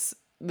 And this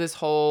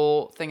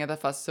whole thing at the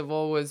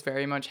festival was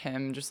very much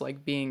him just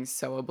like being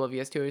so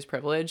oblivious to his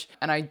privilege.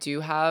 And I do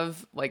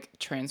have like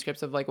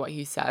transcripts of like what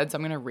he said, so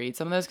I'm gonna read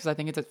some of this because I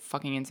think it's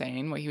fucking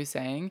insane what he was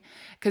saying,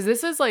 because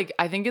this is like,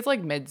 I think it's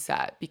like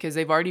mid-set because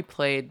they've already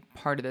played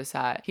part of the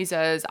set. He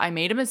says, I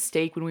made a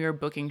mistake when we were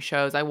booking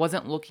shows. I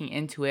wasn't looking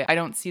into it. I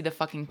don't see the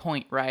fucking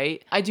point,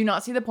 right? I do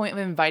not see the point of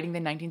inviting the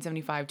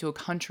 1975 to a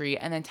country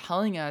and then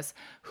telling us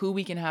who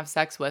we can have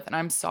sex with. And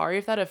I'm sorry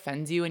if that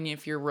offends you and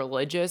if you're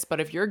religious,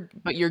 but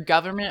your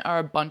government are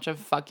a bunch of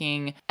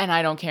fucking, and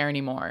I don't care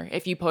anymore.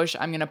 If you push,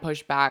 I'm gonna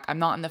push back. I'm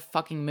not in the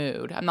fucking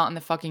mood. I'm not in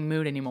the fucking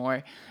mood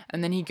anymore.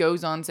 And then he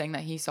goes on saying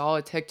that he saw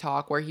a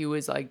TikTok where he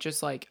was like,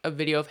 just like a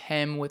video of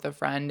him with a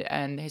friend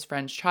and his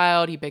friend's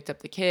child. He picked up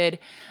the kid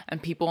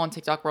and people on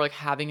TikTok were like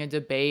having a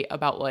debate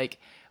about like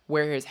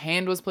where his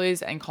hand was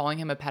placed and calling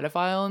him a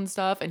pedophile and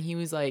stuff. And he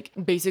was like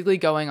basically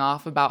going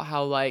off about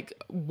how like,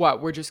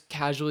 what, we're just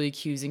casually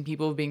accusing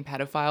people of being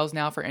pedophiles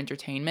now for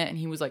entertainment. And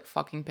he was like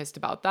fucking pissed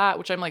about that,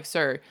 which I'm like,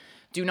 sir,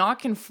 do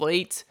not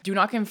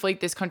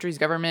conflate this country's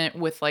government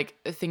with like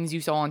things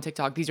you saw on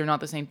TikTok. These are not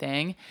the same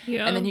thing.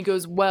 Yeah. And then he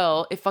goes,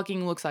 well, it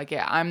fucking looks like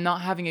it. I'm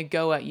not having a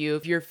go at you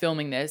if you're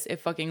filming this. It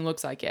fucking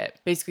looks like it.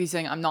 Basically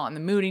saying, I'm not in the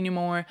mood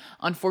anymore.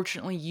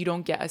 Unfortunately, you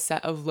don't get a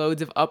set of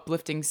loads of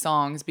uplifting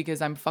songs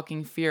because I'm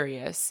fucking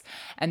furious.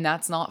 And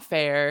that's not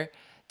fair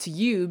to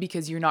you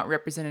because you're not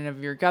representative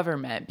of your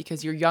government,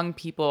 because you're young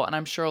people, and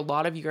I'm sure a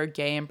lot of you are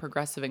gay and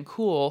progressive and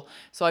cool.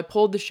 So I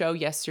pulled the show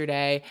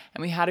yesterday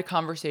and we had a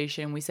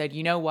conversation. We said,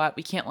 you know what?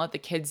 We can't let the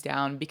kids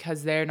down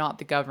because they're not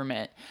the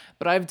government.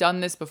 But I've done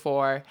this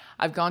before.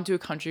 I've gone to a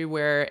country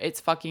where it's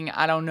fucking,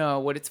 I don't know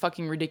what, it's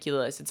fucking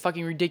ridiculous. It's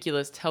fucking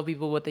ridiculous to tell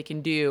people what they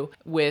can do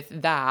with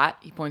that.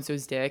 He points to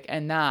his dick,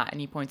 and that,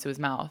 and he points to his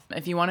mouth.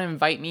 If you want to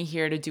invite me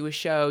here to do a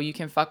show, you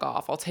can fuck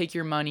off. I'll take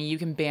your money. You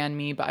can ban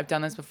me, but I've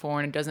done this before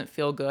and it doesn't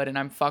feel good and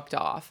I'm fucked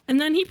off. And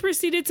then he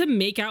proceeded to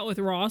make out with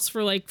Ross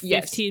for like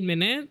 15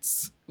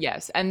 minutes.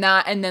 Yes. And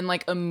then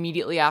like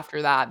immediately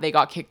after that, they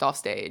got kicked off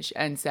stage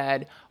and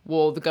said,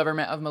 well, the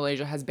government of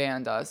Malaysia has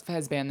banned the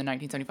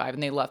 1975,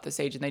 and they left the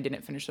stage and they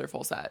didn't finish their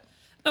full set.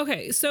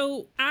 Okay.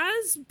 So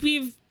as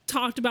we've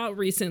talked about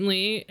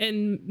recently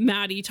in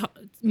Maddie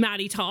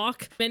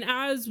Talk, and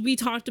as we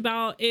talked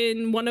about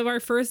in one of our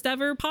first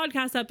ever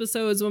podcast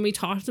episodes when we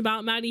talked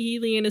about Maddie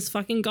Healy and his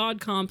fucking God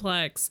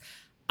complex,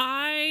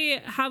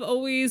 I have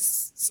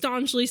always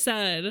staunchly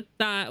said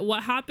that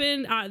what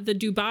happened at the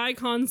Dubai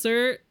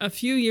concert a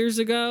few years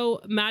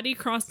ago, Maddie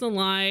crossed the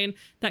line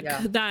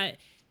that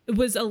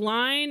was a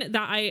line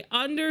that I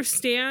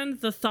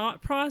understand the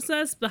thought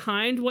process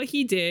behind what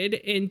he did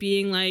in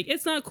being like,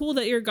 it's not cool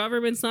that your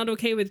government's not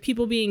okay with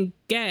people being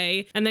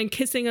gay and then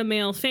kissing a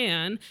male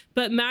fan.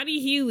 But Maddie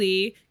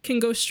Healy can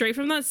go straight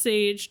from that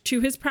stage to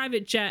his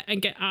private jet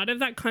and get out of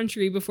that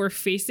country before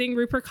facing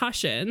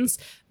repercussions.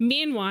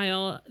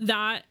 Meanwhile,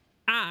 that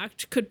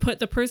act could put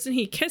the person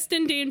he kissed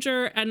in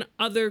danger and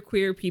other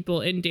queer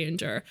people in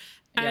danger.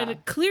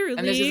 And clearly,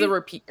 and this is a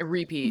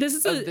repeat. This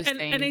is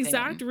an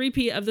exact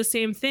repeat of the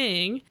same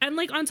thing. And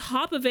like on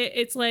top of it,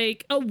 it's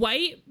like a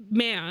white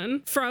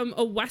man from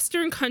a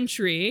Western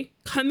country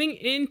coming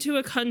into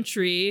a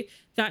country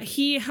that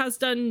he has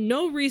done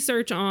no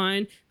research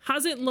on,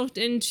 hasn't looked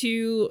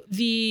into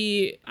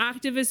the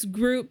activist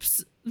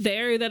groups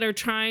there that are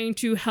trying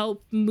to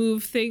help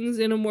move things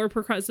in a more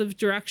progressive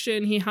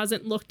direction. He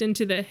hasn't looked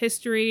into the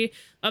history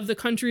of the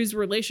country's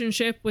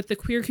relationship with the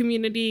queer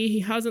community. He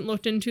hasn't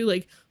looked into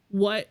like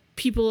what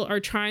people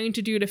are trying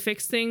to do to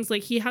fix things.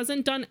 Like he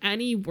hasn't done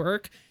any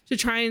work to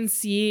try and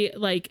see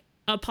like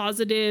a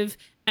positive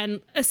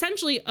and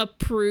essentially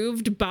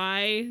approved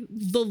by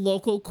the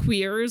local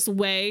queers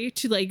way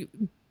to like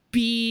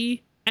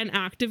be an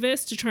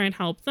activist to try and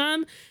help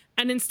them,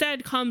 and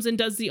instead comes and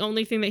does the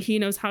only thing that he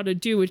knows how to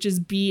do, which is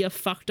be a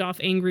fucked off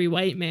angry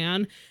white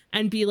man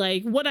and be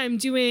like, what I'm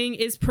doing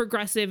is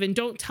progressive and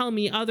don't tell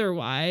me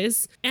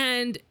otherwise.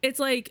 And it's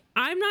like,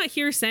 I'm not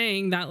here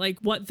saying that like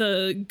what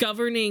the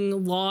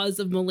governing laws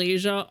of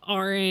Malaysia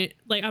aren't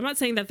like, I'm not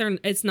saying that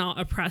it's not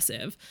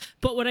oppressive,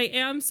 but what I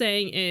am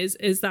saying is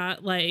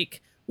that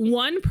like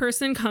one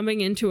person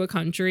coming into a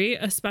country,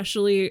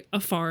 especially a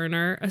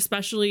foreigner,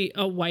 especially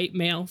a white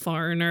male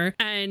foreigner,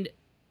 and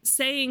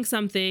saying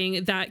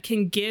something that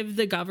can give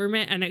the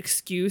government an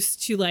excuse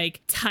to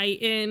like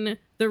tighten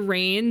the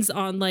reins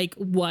on like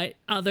what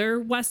other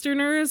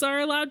Westerners are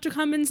allowed to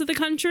come into the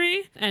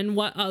country and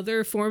what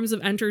other forms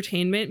of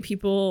entertainment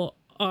people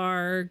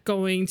are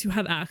going to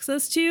have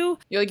access to.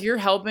 You're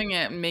helping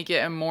it make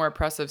it a more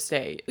oppressive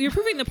state. You're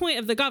proving the point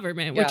of the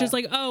government, which is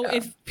like,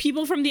 if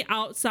people from the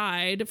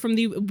outside, from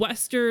the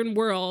Western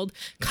world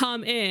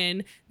come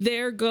in,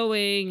 they're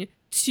going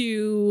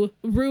to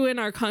ruin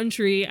our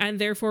country and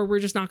therefore we're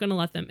just not going to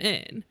let them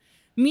in.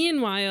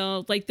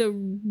 Meanwhile, like the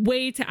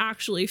way to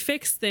actually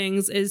fix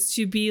things is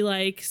to be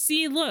like,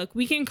 see, look,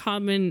 we can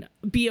come and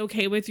be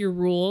okay with your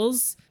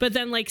rules, but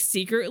then like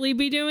secretly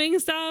be doing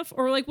stuff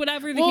or like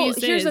whatever the case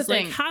is.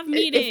 Like have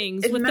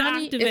meetings with the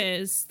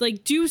activists,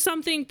 like do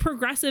something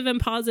progressive and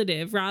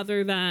positive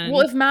rather than.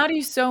 Well, if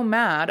Maddie's so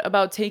mad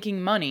about taking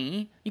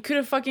money, you could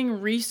have fucking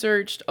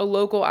researched a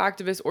local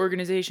activist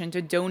organization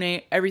to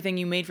donate everything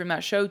you made from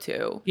that show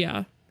to.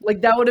 Yeah.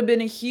 Like that would have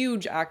been a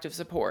huge act of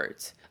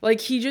support.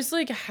 Like he just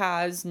like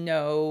has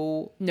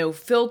no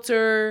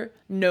filter,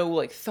 no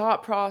like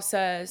thought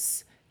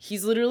process.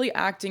 He's literally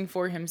acting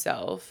for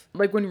himself.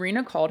 Like when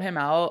Rena called him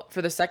out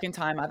for the second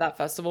time at that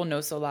festival,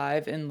 No So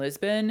Live in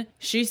Lisbon,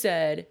 she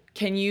said,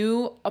 can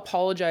you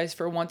apologize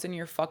for once in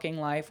your fucking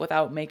life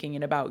without making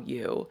it about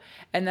you?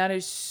 And that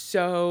is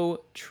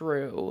so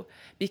true,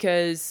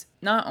 because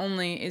not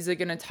only is it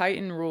going to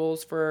tighten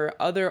rules for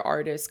other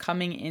artists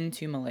coming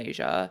into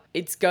Malaysia,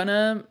 it's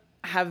gonna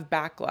have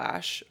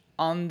backlash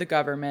on the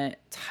government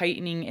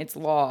tightening its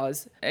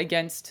laws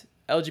against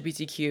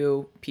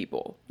LGBTQ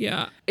people.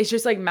 Yeah. It's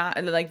just like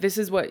this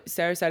is what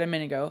Sarah said a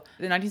minute ago.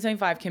 The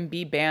 1975 can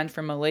be banned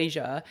from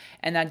Malaysia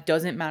and that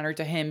doesn't matter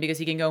to him because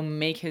he can go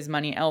make his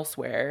money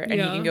elsewhere and he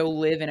can go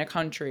live in a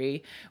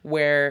country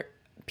where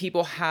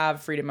people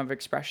have freedom of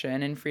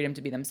expression and freedom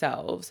to be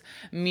themselves.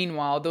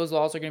 Meanwhile, those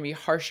laws are going to be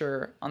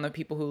harsher on the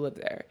people who live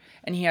there.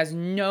 And he has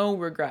no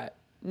regret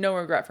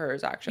for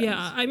his actions.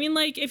 Yeah, I mean,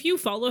 like, if you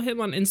follow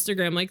him on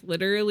Instagram, like,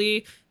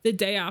 literally the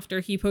day after,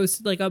 he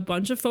posted, like, a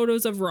bunch of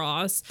photos of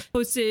Ross,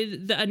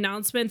 posted the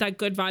announcement that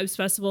Good Vibes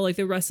Festival, like,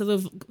 the rest of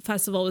the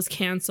festival was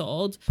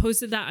canceled,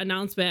 posted that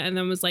announcement, and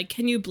then was like,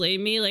 can you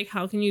blame me? Like,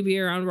 how can you be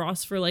around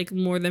Ross for, like,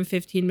 more than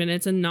 15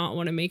 minutes and not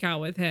want to make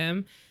out with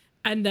him?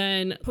 And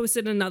then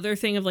posted another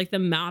thing of like the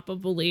map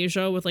of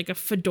Malaysia with like a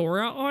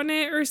fedora on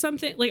it or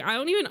something. Like, I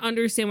don't even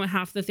understand what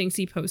half the things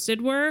he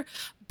posted were.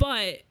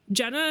 But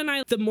Jenna and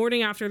I, the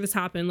morning after this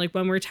happened, like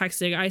when we were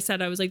texting,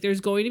 I was like, there's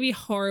going to be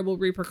horrible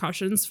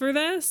repercussions for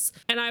this.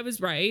 And I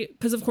was right,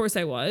 because of course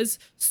I was.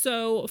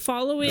 So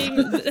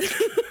following...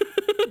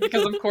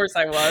 Because of course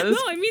I was. No,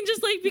 I mean,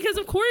 just like, because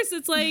of course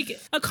it's like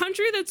a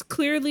country that's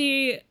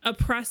clearly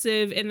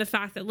oppressive in the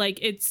fact that like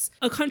it's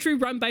a country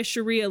run by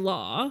Sharia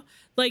law.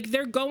 Like,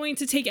 they're going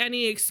to take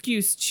any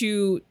excuse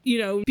to, you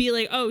know, be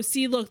like, oh,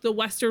 see, look, the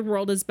Western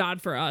world is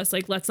bad for us.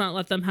 Like, let's not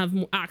let them have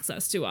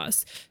access to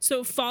us.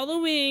 So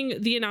following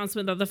the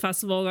announcement that the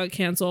festival got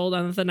canceled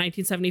and that the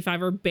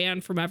 1975 are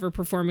banned from ever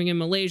performing in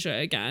Malaysia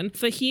again,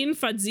 Fahim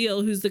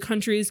Fadzil, who's the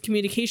country's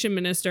communication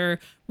minister,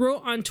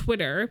 wrote on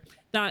Twitter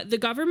that the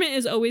government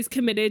is always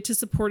committed to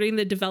supporting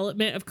the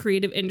development of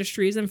creative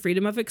industries and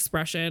freedom of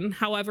expression,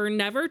 however,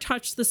 never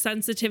touch the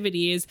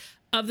sensitivities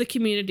of the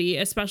community,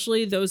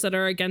 especially those that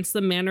are against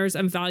the manners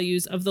and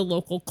values of the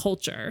local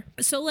culture.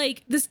 So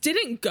like, this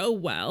didn't go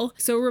well.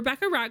 So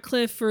Rebecca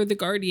Ratcliffe for The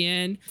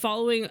Guardian,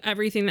 following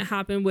everything that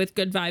happened with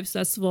Good Vibes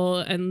Festival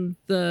and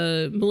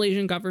the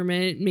Malaysian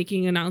government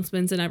making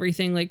announcements and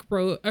everything, like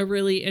wrote a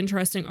really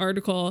interesting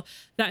article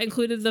that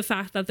included the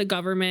fact that the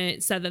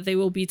government said that they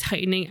will be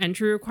tightening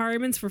entry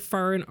requirements for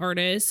foreign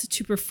artists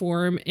to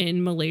perform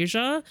in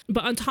Malaysia.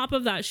 But on top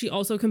of that, she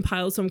also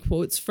compiled some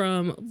quotes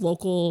from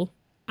local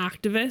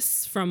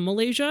activists from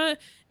Malaysia,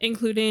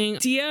 including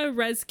Dia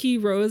Rezki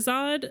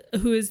Rozad,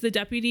 who is the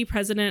deputy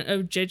president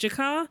of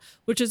Jijika,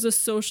 which is a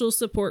social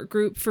support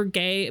group for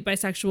gay,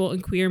 bisexual,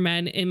 and queer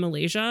men in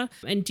Malaysia.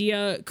 And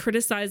Dia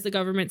criticized the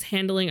government's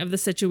handling of the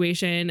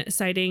situation,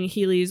 citing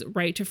Healy's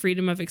right to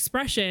freedom of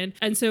expression.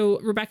 And so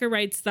Rebecca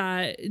writes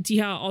that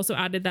Dia also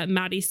added that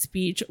Maddie's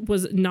speech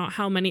was not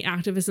how many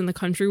activists in the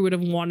country would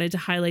have wanted to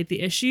highlight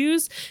the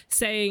issues,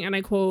 saying, and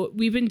I quote,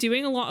 "We've been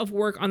doing a lot of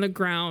work on the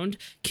ground,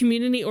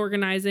 community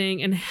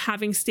organizing and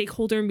having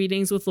stakeholder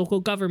meetings with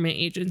local government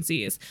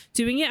agencies.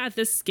 Doing it at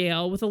this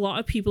scale with a lot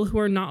of people who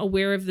are not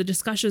aware of the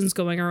discussions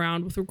going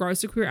around with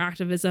regards to queer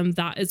activism,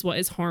 that is what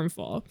is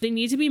harmful. They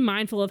need to be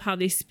mindful of how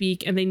they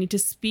speak, and they need to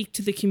speak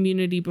to the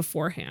community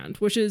beforehand,"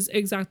 which is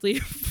exactly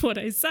what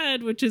I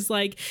said, which is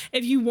like,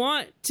 if you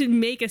want to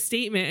make a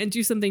statement and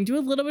do something, do a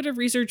little bit of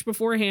research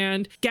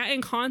beforehand, get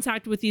in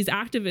contact with these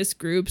activist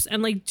groups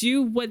and like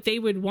do what they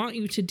would want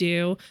you to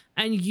do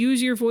and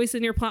use your voice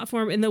and your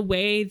platform in the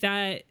way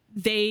that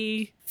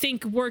they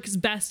think works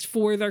best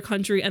for their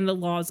country and the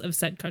laws of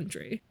said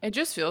country. It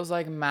just feels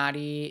like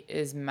Maddie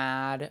is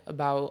mad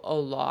about a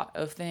lot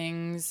of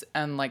things,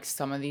 and like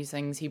some of these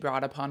things he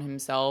brought upon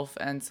himself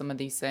and some of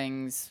these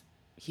things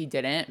he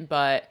didn't,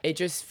 but it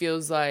just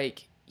feels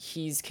like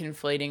he's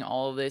conflating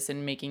all of this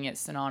and making it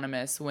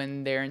synonymous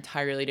when they're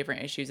entirely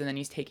different issues, and then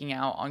he's taking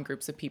out on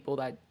groups of people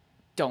that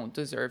don't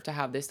deserve to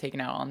have this taken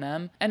out on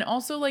them. And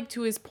also, like,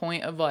 to his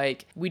point of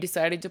like, we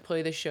decided to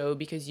play the show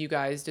because you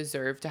guys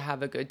deserve to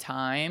have a good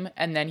time,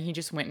 and then he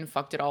just went and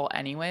fucked it all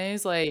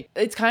anyways. Like,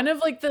 it's kind of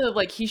like the,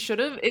 like, he should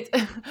have, it's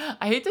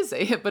I hate to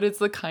say it, but it's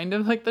the kind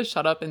of like the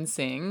shut up and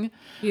sing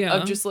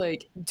of just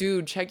like,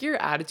 dude, check your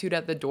attitude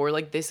at the door.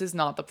 Like, this is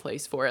not the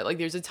place for it. Like,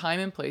 there's a time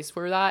and place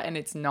for that, and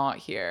it's not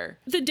here.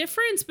 The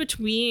difference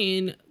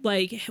between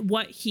like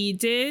what he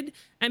did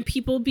and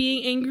people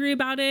being angry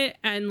about it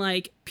and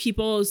like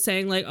people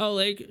saying like, oh,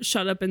 like,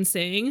 shut up and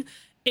sing,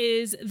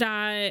 is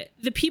that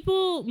the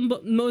people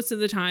most of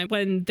the time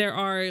when there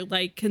are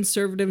like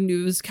conservative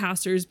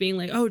newscasters being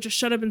like, oh, just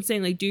shut up and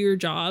sing, like, do your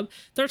job,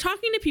 they're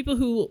talking to people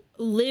who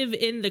live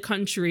in the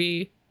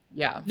country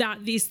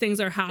that these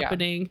things are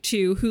happening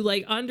to, who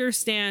like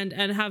understand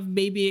and have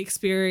maybe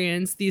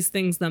experienced these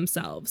things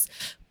themselves.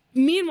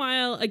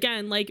 Meanwhile,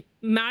 again, like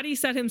Maddie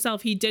said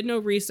himself, he did no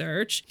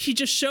research. He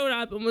just showed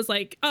up and was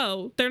like,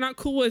 oh, they're not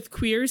cool with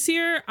queers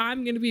here.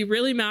 I'm going to be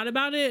really mad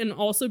about it and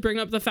also bring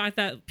up the fact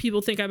that people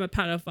think I'm a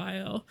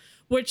pedophile,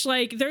 which,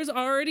 like, there's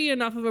already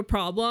enough of a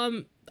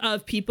problem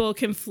of people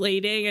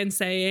conflating and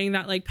saying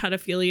that like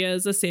pedophilia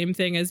is the same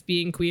thing as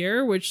being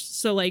queer, which,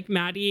 so like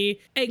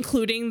Maddie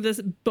including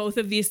this both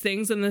of these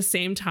things in the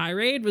same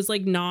tirade was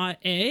like not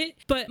it.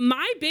 But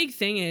my big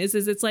thing is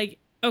it's like,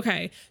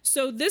 okay,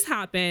 so this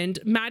happened.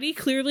 Maddie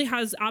clearly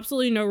has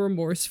absolutely no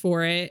remorse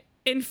for it.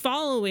 In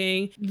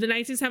following, the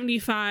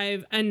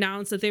 1975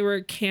 announced that they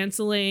were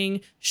canceling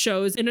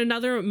shows in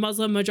another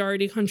Muslim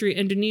majority country,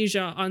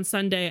 Indonesia, on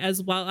Sunday,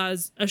 as well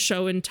as a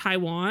show in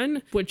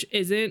Taiwan, which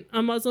isn't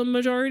a Muslim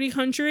majority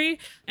country.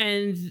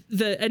 And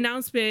the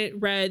announcement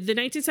read, the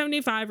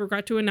 1975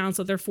 regret to announce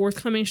that their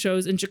forthcoming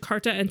shows in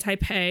Jakarta and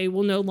Taipei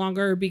will no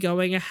longer be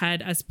going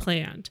ahead as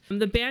planned.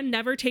 The band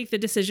never take the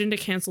decision to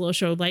cancel a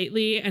show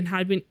lightly and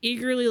had been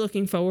eagerly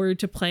looking forward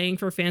to playing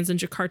for fans in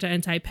Jakarta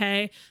and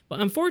Taipei. But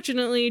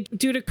unfortunately,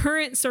 due to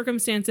current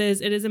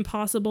circumstances, it is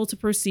impossible to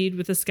proceed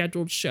with the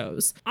scheduled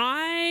shows.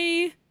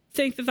 I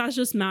think that that's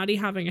just Maddie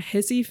having a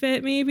hissy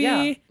fit, maybe.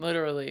 Yeah,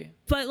 literally.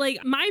 But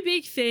like, my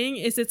big thing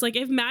is, it's like,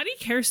 if Maddie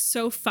cares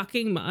so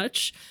fucking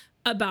much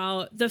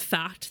about the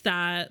fact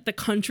that the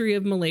country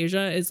of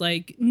Malaysia is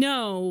like,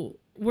 no,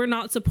 we're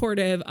not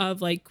supportive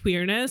of like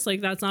queerness,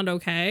 like that's not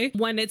okay,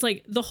 when it's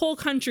like the whole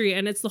country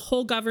and it's the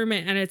whole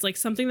government and it's like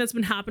something that's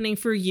been happening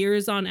for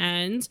years on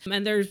end,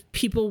 and there's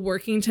people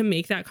working to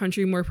make that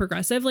country more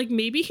progressive, like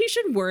maybe he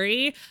should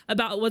worry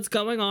about what's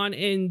going on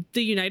in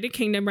the United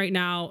Kingdom right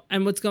now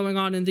and what's going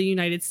on in the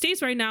United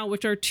States right now,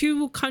 which are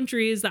two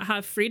countries that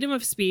have freedom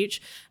of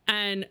speech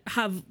and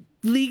have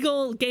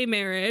legal gay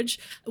marriage,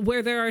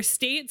 where there are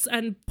states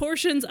and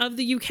portions of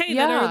the UK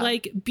that are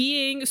like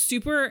being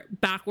super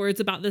backwards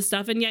about this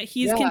stuff, and yet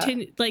he's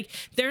continued, like,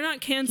 they're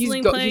not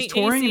canceling playing. He's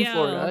touring ACL in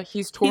Florida.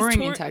 He's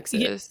touring in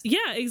Texas.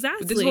 Yeah,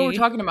 exactly. This is what we're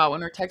talking about when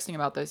we're texting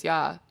about this.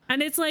 Yeah.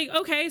 And it's like,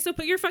 okay, so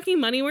put your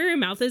fucking money where your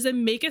mouth is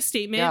and make a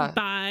statement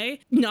by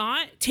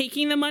not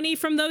taking the money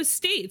from those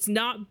states,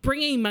 not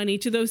bringing money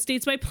to those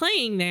states by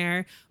playing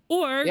there.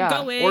 Or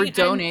going or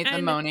donate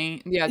the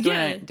money.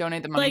 Donate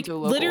the money like, to a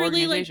local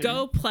literally organization. Like,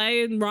 go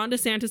play in Ron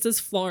DeSantis's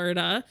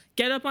Florida,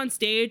 get up on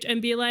stage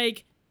and be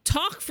like,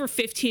 talk for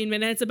 15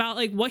 minutes about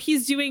like what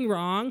he's doing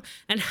wrong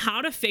and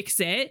how to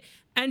fix it,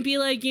 and be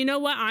like, you know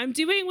what I'm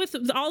doing with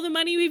all the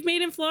money we've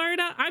made in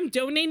Florida? I'm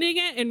donating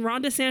it in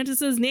Ron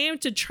DeSantis's name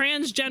to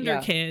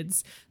transgender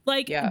kids.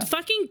 Like,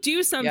 fucking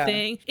do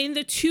something in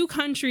the two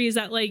countries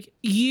that like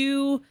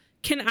you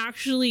can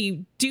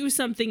actually do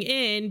something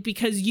in,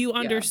 because you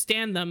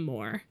understand them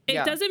more.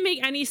 It doesn't make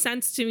any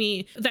sense to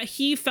me that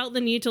he felt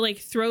the need to like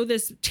throw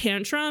this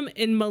tantrum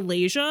in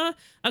Malaysia,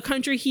 a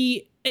country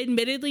he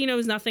admittedly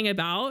knows nothing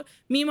about.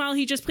 Meanwhile,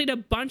 he just played a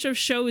bunch of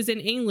shows in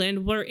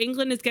England where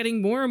England is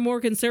getting more and more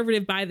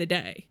conservative by the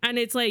day. And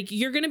it's like,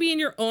 you're going to be in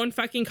your own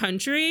fucking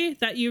country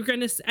and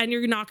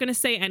you're not going to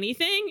say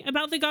anything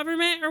about the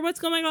government or what's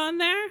going on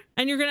there.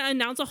 And you're going to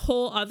announce a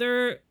whole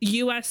other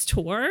US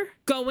tour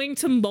going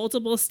to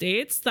multiple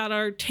states that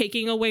are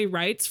taking away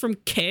rights from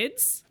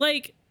kids.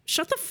 Like,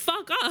 shut the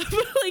fuck up.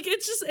 Like,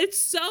 it's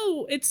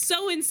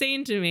so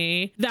insane to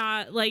me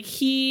that like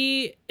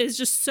he is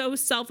just so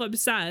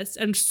self-obsessed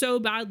and so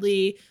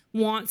badly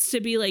wants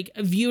to be like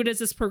viewed as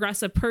this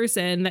progressive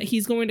person that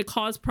he's going to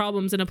cause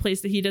problems in a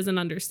place that he doesn't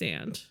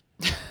understand.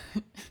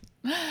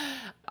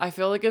 I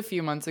feel like a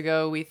few months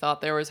ago we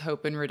thought there was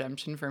hope and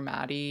redemption for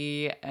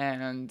Maddie,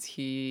 and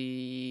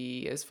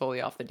he is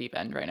fully off the deep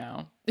end right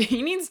now.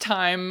 He needs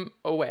time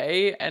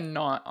away and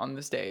not on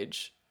the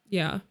stage.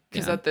 Yeah.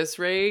 Because at this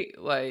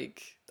rate,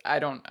 like, I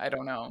don't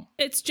know.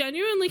 It's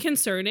genuinely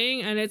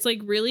concerning, and it's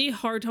like really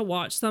hard to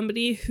watch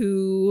somebody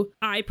who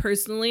I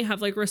personally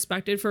have like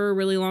respected for a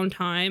really long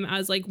time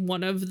as like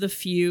one of the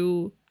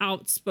few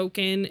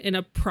outspoken in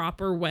a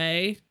proper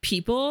way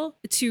people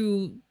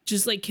to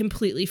just like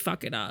completely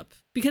fuck it up.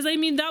 Because I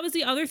mean, that was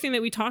the other thing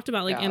that we talked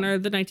about like in the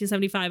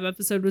 1975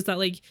 episode, was that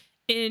like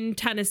in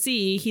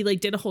Tennessee, he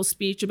like did a whole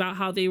speech about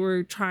how they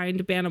were trying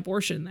to ban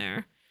abortion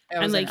there. It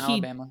was in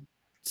Alabama.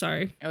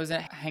 Sorry. It was a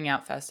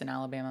hangout fest in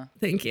Alabama.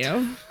 Thank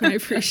you. I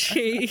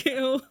appreciate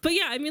you. But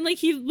yeah, I mean, like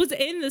he was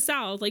in the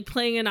South, like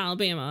playing in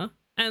Alabama,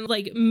 and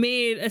like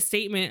made a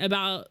statement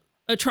about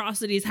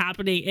atrocities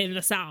happening in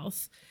the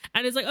South.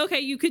 And it's like, okay,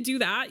 you could do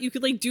that. You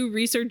could like do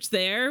research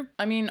there.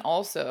 I mean,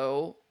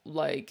 also,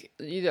 like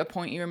the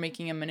point you were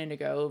making a minute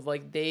ago of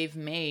like they've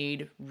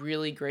made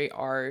really great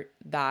art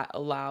that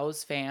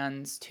allows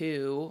fans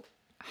to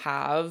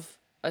have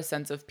a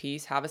sense of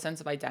peace, have a sense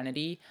of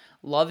identity.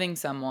 Loving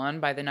Someone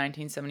by the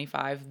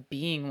 1975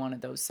 being one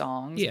of those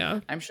songs. Yeah.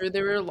 I'm sure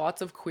there were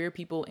lots of queer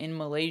people in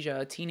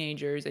Malaysia,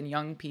 teenagers and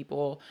young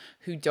people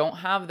who don't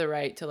have the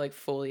right to like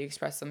fully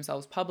express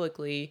themselves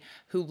publicly,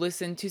 who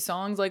listen to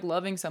songs like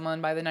Loving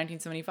Someone by the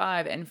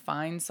 1975 and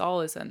find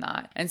solace in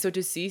that. And so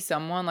to see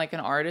someone like an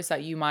artist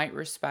that you might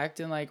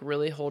respect and like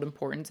really hold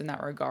importance in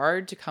that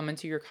regard to come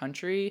into your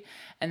country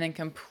and then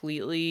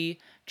completely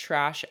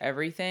trash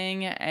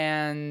everything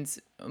and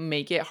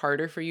make it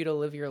harder for you to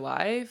live your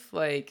life,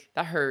 like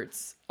that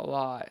hurts a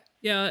lot.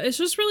 Yeah, it's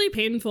just really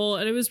painful,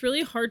 and it was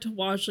really hard to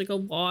watch like a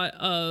lot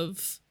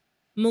of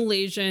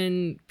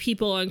Malaysian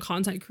people and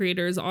content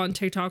creators on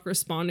TikTok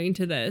responding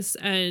to this,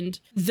 and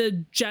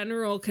the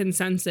general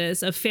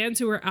consensus of fans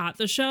who were at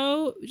the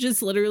show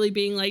just literally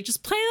being like,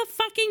 just play the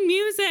fucking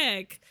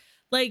music.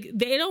 Like,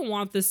 they don't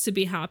want this to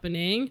be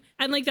happening.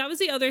 And like, that was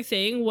the other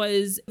thing,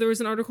 was there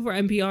was an article for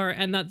NPR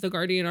and that The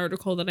Guardian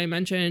article that I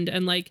mentioned.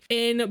 And like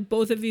in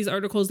both of these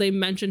articles, they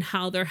mentioned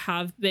how there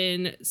have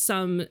been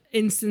some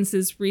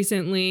instances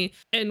recently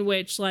in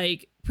which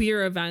like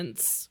queer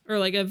events or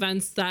like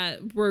events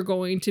that were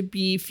going to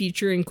be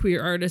featuring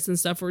queer artists and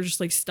stuff were just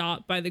like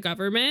stopped by the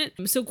government.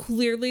 So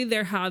clearly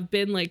there have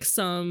been like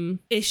some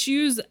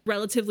issues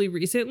relatively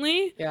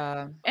recently.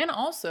 Yeah. And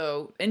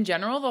also in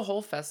general, the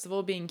whole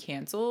festival being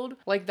canceled,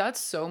 like that's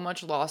so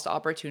much lost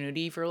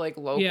opportunity for like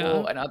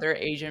local and other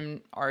Asian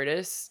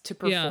artists to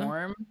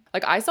perform.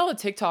 Like I saw a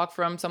TikTok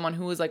from someone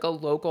who was like a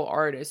local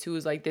artist who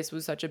was like, this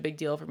was such a big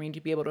deal for me to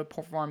be able to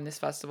perform this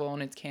festival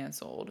and it's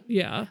canceled.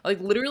 Yeah.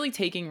 Like literally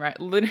taking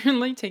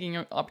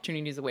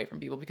opportunities away from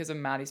people because of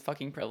Maddie's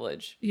fucking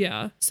privilege.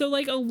 Yeah. So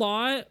like a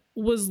lot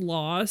was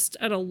lost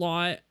and a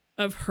lot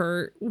of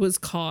hurt was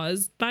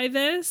caused by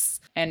this.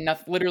 And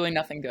literally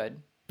nothing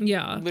good.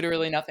 Yeah.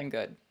 Literally nothing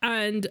good.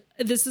 And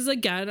this is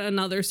again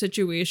another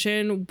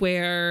situation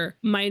where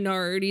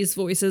minorities'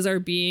 voices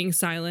are being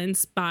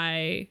silenced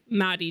by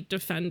Maddie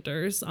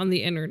defenders on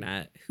the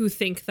internet who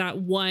think that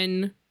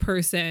one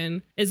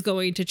person is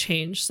going to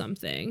change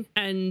something.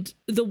 And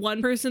the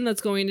one person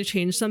that's going to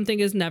change something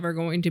is never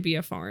going to be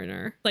a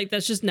foreigner. Like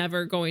that's just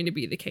never going to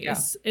be the case.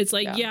 Yeah. It's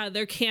like,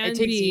 there can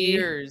be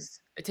years.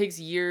 It takes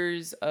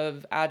years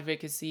of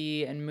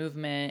advocacy and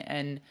movement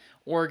and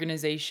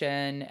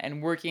organization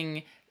and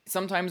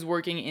sometimes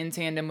working in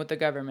tandem with the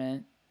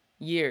government.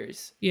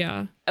 Years.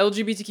 Yeah.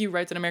 LGBTQ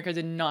rights in America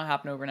did not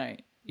happen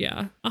overnight.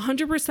 Yeah,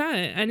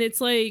 100%. And it's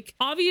like,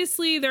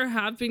 obviously there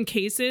have been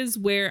cases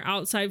where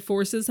outside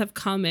forces have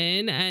come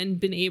in and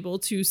been able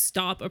to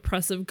stop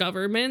oppressive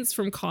governments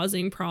from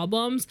causing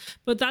problems,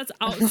 but that's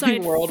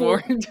outside World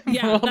War I and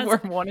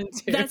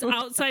II. That's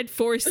outside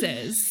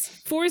forces.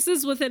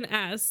 Forces with an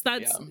S.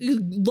 That's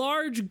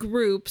large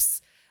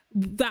groups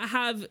that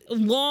have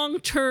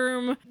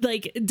long-term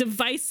like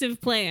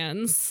divisive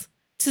plans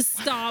to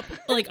stop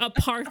like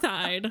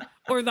apartheid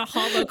or the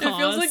Holocaust. It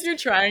feels like you're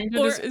trying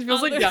to it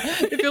feels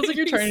like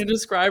you're trying to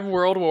describe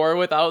World War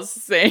without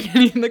saying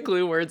any of the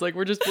clue words. Like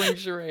we're just playing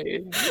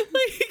charades.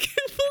 Like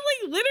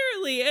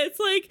literally, it's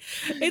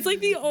like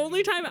the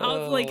only time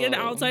like an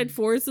outside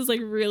force is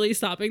like really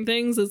stopping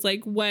things is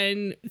like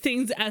when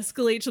things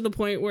escalate to the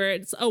point where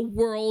it's a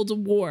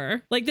world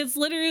war. Like that's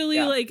literally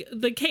like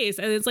the case.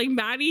 And it's like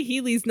Maddie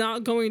Healy's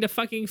not going to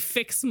fucking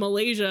fix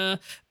Malaysia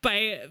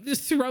by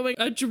throwing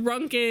a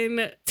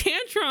drunken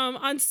tantrum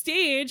on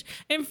stage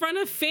in front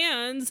of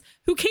fans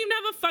who came to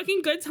have a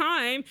fucking good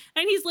time.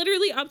 And he's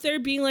literally up there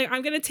being like,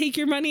 I'm gonna take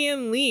your money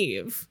and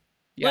leave.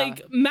 Yeah.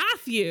 Like,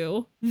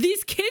 Matthew,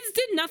 these kids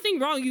did nothing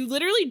wrong. You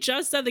literally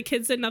just said the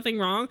kids did nothing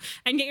wrong,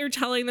 and yet you're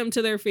telling them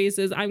to their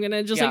faces, I'm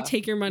gonna just like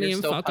take your money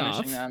and fuck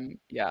off. Them.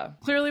 Yeah.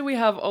 Clearly we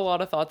have a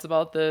lot of thoughts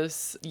about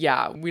this.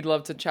 Yeah, we'd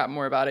love to chat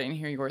more about it and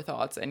hear your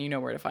thoughts, and you know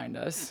where to find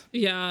us.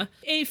 Yeah.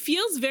 It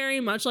feels very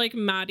much like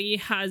Maddie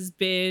has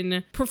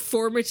been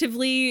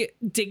performatively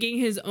digging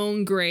his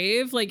own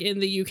grave, like in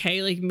the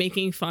UK, like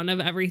making fun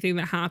of everything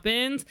that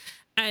happened.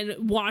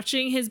 And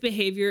watching his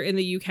behavior in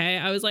the UK,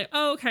 I was like,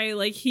 oh, okay,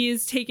 like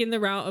he's taken the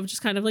route of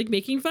just kind of like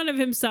making fun of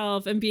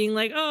himself and being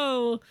like,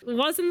 oh,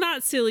 wasn't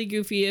that silly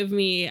goofy of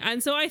me?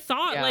 And so I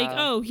thought like,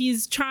 oh,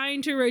 he's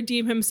trying to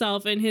redeem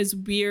himself in his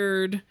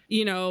weird,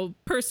 you know,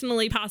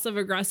 personally passive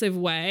aggressive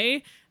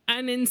way.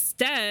 And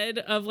instead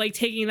of like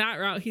taking that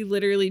route, he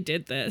literally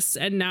did this.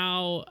 And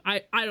now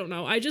I don't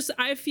know. I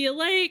feel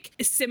like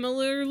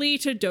similarly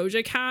to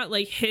Doja Cat,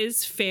 like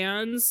his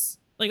fans,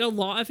 like a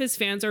lot of his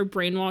fans are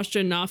brainwashed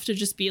enough to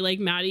just be like,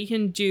 Maddie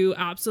can do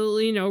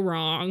absolutely no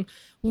wrong.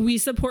 We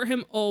support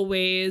him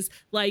always.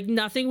 Like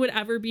nothing would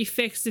ever be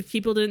fixed if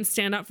people didn't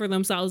stand up for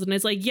themselves. And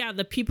it's like, yeah,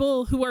 the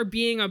people who are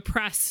being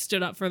oppressed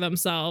stood up for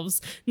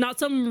themselves, not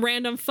some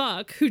random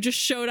fuck who just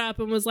showed up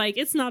and was like,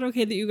 it's not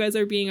okay that you guys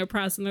are being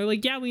oppressed. And they're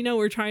like, yeah, we know,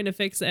 we're trying to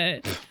fix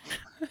it.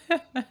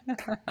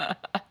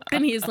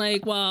 And he's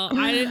like, well,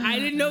 I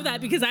didn't know that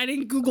because I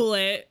didn't Google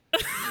it.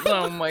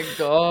 Oh my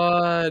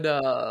god.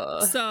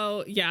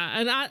 So yeah,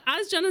 and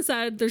as Jenna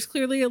said, there's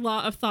clearly a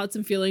lot of thoughts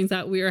and feelings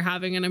that we are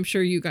having, and I'm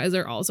sure you guys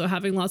are also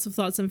having lots of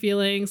thoughts and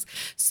feelings.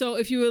 So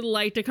if you would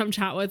like to come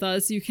chat with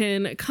us, you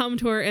can come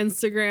to our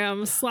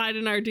Instagram, slide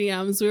in our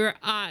DMs. We're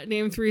at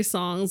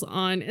Name3Songs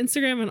on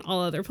Instagram and all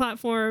other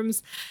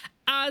platforms.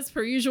 As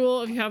per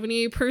usual, if you have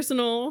any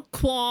personal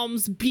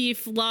qualms,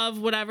 beef, love,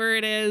 whatever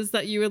it is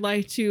that you would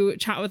like to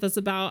chat with us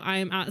about, I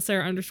am at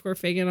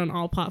Sarah_Fagan on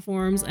all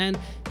platforms, and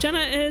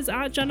Jenna is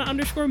at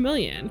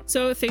Jenna_Million.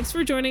 So thanks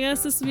for joining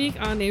us this week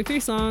on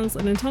Name3Songs,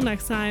 and until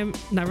next time,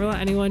 never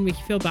let anyone make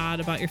you feel bad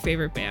about your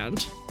favorite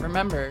band.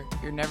 Remember,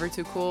 you're never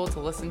too cool to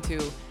listen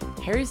to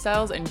Harry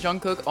Styles and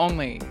Jungkook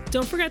only.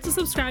 Don't forget to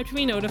subscribe to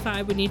be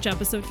notified when each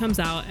episode comes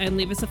out, and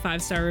leave us a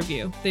 5-star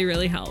review. They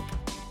really help.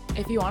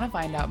 If you want to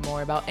find out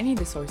more about any of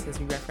the sources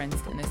we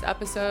referenced in this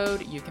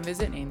episode, you can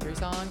visit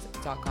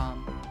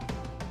name3songs.com.